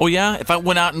 Oh, yeah? If I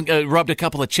went out and rubbed a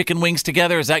couple of chicken wings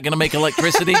together, is that going to make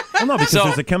electricity? Well, no, because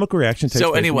there's a chemical reaction takes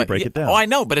place when you break it down. Oh, I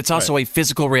know, but it's also a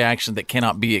physical reaction that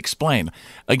cannot be explained.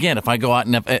 Again, if I go out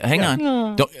and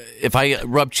if I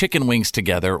rub chicken wings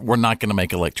together, we're not going to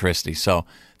make electricity. So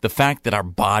the fact that our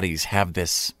bodies have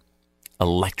this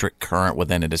electric current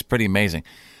within it is pretty amazing,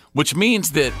 which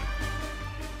means that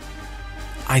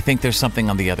I think there's something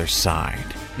on the other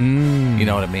side. You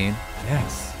know what I mean?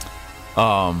 Yes.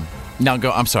 Now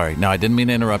go. I'm sorry. No, I didn't mean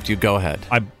to interrupt you. Go ahead.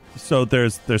 So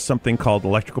there's something called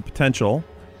electrical potential,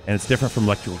 and it's different from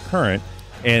electrical current.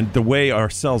 And the way our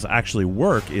cells actually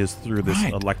work is through this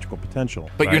electrical potential.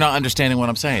 But you're not understanding what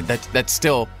I'm saying. That's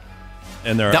still.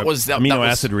 And there are amino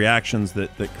acid reactions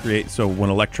that create. So when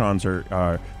electrons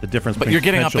are the difference. But between you're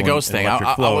getting off the potential ghost and thing.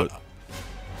 electric flow.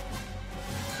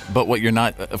 But what you're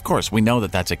not, of course, we know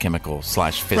that that's a chemical /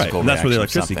 physical right, and that's where the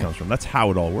reaction of electricity something. comes from. That's how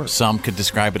it all works. Some could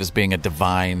describe it as being a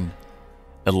divine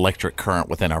electric current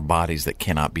within our bodies that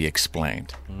cannot be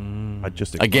explained. I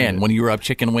just Again, when you rub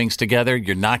chicken wings together,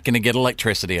 you're not going to get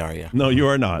electricity, are you? No, you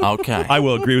are not. Okay. I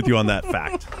will agree with you on that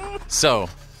fact. So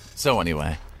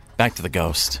anyway, back to the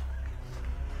ghost.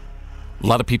 A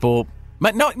lot of people...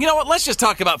 But no, you know what? Let's just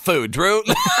talk about food, Drew.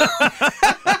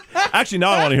 Actually,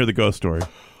 now I want to hear the ghost story.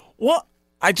 Well,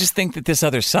 I just think that this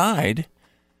other side,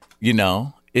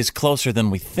 is closer than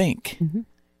we think. Mm-hmm.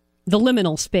 The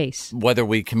liminal space. Whether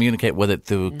we communicate with it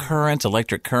through current,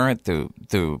 electric current,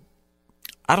 through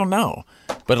I don't know.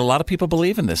 But a lot of people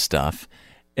believe in this stuff.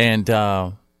 And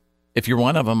if you're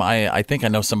one of them, I think I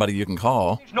know somebody you can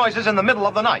call. Noises in the middle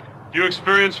of the night. Do you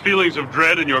experience feelings of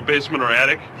dread in your basement or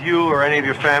attic? You or any of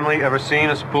your family ever seen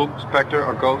a spook, specter,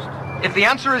 or ghost? If the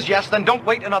answer is yes, then don't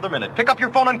wait another minute. Pick up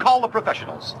your phone and call the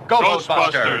professionals. Go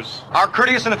Ghostbusters. Our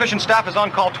courteous and efficient staff is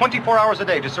on call 24 hours a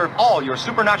day to serve all your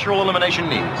supernatural elimination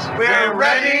needs. We're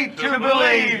ready to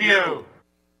believe you.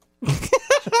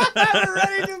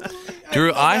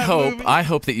 Drew, I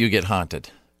hope that you get haunted.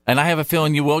 And I have a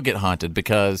feeling you will get haunted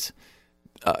because,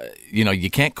 you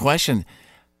can't question.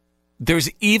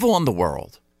 There's evil in the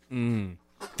world.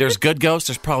 There's good ghosts.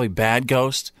 There's probably bad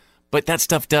ghosts. But that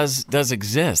stuff does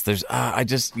exist. There's,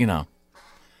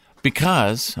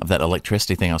 because of that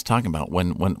electricity thing I was talking about,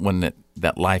 when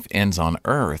that life ends on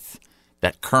Earth,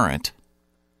 that current,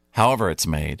 however it's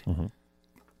made,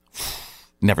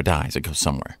 never dies. It goes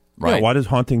somewhere. Right. Yeah, why does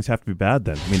hauntings have to be bad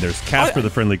then? I mean, there's Casper the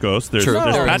Friendly Ghost. There's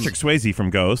Patrick Swayze from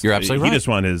Ghost. You're absolutely right. He just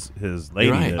won his lady.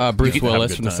 Right. Bruce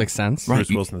Willis from The Sixth Sense. Right. Bruce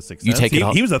Willis from The Sixth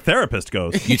Sense. He was a therapist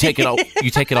ghost. You take it all.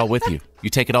 You take it all with you. You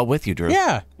take it all with you, Drew.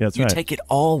 Yeah, that's you right. You take it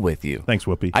all with you. Thanks,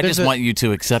 Whoopi. I just want you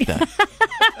to accept that.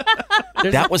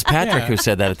 That was Patrick who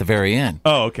said that at the very end.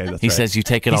 Oh, okay. That's he right. says you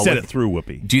take it all. He said with it through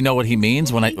Whoopi. Do you know what he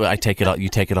means when I take it all? You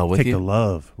take it all with you. Take the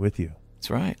love with you. That's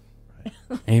right.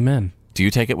 Amen. Do you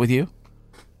take it with you?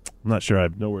 I'm not sure I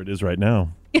know where it is right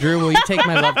now. Drew, will you take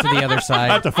my love to the other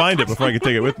side? I have to find it before I can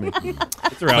take it with me. It's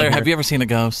around Claire, here. have you ever seen a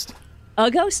ghost?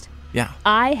 A ghost? Yeah.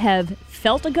 I have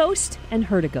felt a ghost and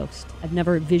heard a ghost. I've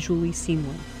never visually seen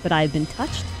one, but I have been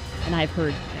touched and I've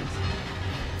heard things.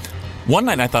 One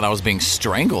night I thought I was being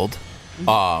strangled when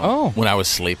I was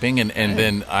sleeping, and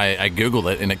then I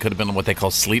Googled it, and it could have been what they call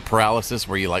sleep paralysis,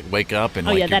 where you wake up and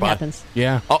your that body. happens.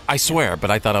 Yeah. Oh, I swear, but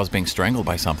I thought I was being strangled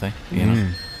by something. You know.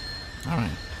 All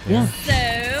right. Yeah. So,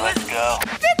 let's go.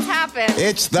 Fitz happened.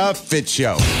 It's the Fitz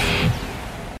Show.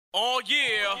 Oh,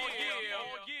 yeah.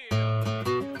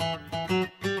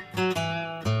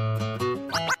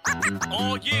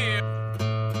 Oh, yeah.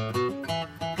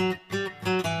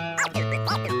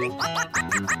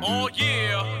 Oh,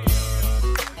 yeah.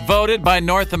 Voted by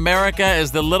North America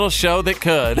as the little show that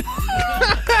could.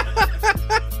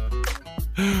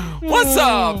 What's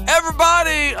up,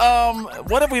 everybody?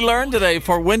 What have we learned today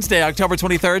for Wednesday, October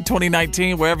 23rd,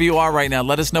 2019? Wherever you are right now,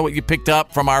 let us know what you picked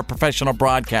up from our professional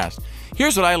broadcast.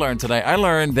 Here's what I learned today. I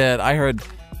learned that I heard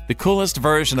the coolest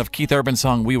version of Keith Urban's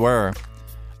song, We Were.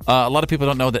 A lot of people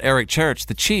don't know that Eric Church,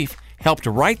 the chief, helped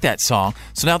write that song.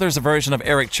 So now there's a version of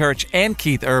Eric Church and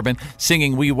Keith Urban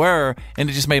singing We Were, and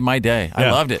it just made my day.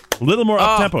 I loved it. A little more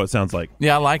up-tempo, it sounds like.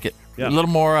 Yeah, I like it. Yeah. A little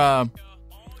more...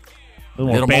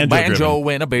 Little more banjo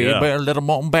in it, baby. Yeah. Little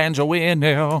more banjo in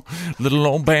there. Little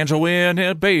old banjo in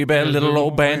it, baby. Little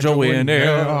old banjo in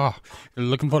there. You're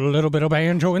looking for a little bit of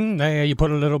banjo in there. You put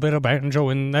a little bit of banjo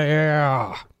in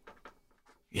there.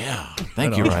 Yeah.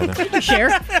 Thank you, Ryder. Share?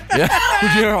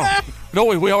 Yeah. No,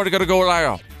 we already got to go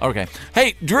now. Okay.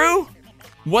 Hey, Drew,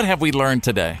 what have we learned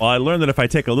today? Well, I learned that if I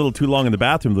take a little too long in the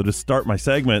bathroom, they'll just start my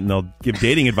segment and they'll give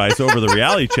dating advice over the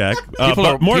reality check.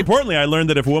 But more importantly, I learned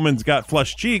that if a woman's got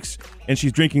flushed cheeks and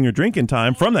she's drinking her drink in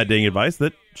time from that dating advice,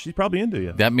 that she's probably into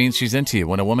you. That means she's into you.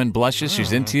 When a woman blushes,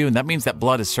 she's into you, and that means that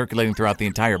blood is circulating throughout the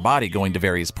entire body, going to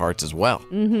various parts as well.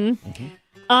 Mm-hmm.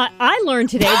 I learned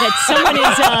today that someone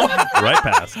is... right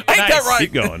past. Ain't that right?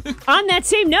 Keep going. On that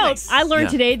same note, I learned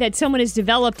today that someone has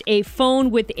developed a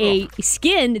phone with a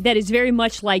skin that is very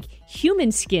much like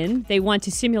human skin. They want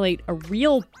to simulate a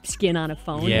real skin on a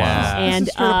phone. Yeah. And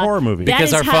this is a horror movie. That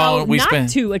Because is our how phone, we not spend...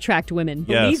 to attract women.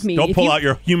 Yes. Believe me. Don't pull out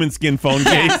your human skin phone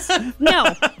case.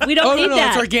 No, we don't need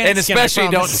that. It's organic And especially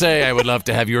don't say, I would love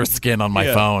to have your skin on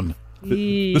my phone.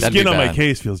 The That'd skin be on my bad.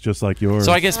 case feels just like yours.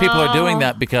 So I guess people are doing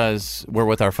that because we're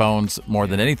with our phones more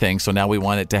than anything. So now we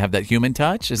want it to have that human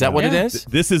touch. Is that what it is?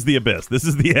 This is the abyss. This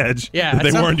is the edge Yeah, that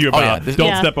they warned you about. this-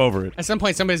 Don't step over it. At some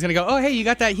point, somebody's going to go, oh, hey, you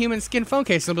got that human skin phone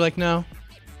case. They'll be like, no.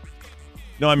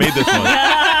 No, I made this one.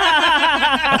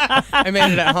 I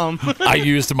made it at home. I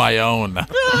used my own.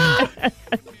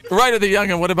 Ryder the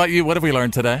Youngin, what about you? What have we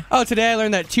learned today? Oh, today I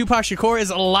learned that Tupac Shakur is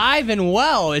alive and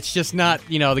well. It's just not,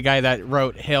 the guy that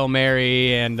wrote Hail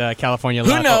Mary and California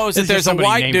Love. Who knows that there's a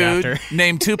white dude after.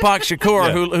 named Tupac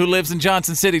Shakur who lives in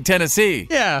Johnson City, Tennessee?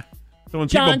 Yeah. So when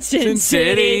Johnson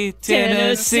City,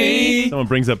 Tennessee. Someone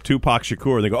brings up Tupac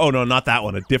Shakur, and they go, "Oh no, not that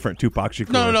one. A different Tupac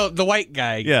Shakur." No, the white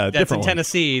guy. Yeah, that's different in one.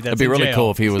 Tennessee. That's It'd be in really jail.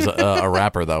 cool if he was a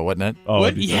rapper, though, wouldn't it? Oh, What?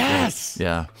 it'd be so Yes.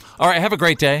 Yeah. All right. Have a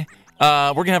great day.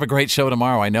 We're gonna have a great show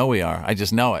tomorrow. I know we are. I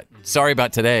just know it. Sorry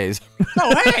about today's.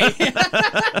 Oh, hey.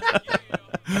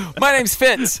 My name's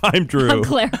Fitz. I'm Drew. I'm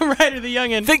Claire. I'm Ryder the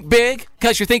Youngin. Think big,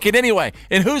 because you're thinking anyway.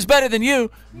 And who's better than you?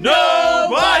 Nobody!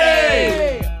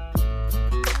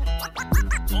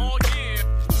 Oh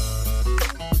yeah.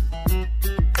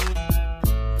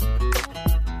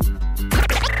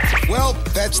 Well,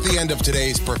 that's the end of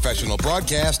today's professional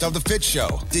broadcast of The Fitz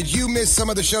Show. Did you miss some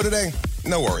of the show today?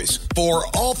 No worries. For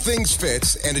all things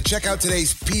Fitz and to check out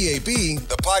today's PAB,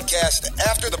 the podcast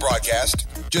after the broadcast,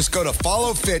 just go to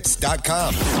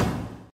followfitz.com.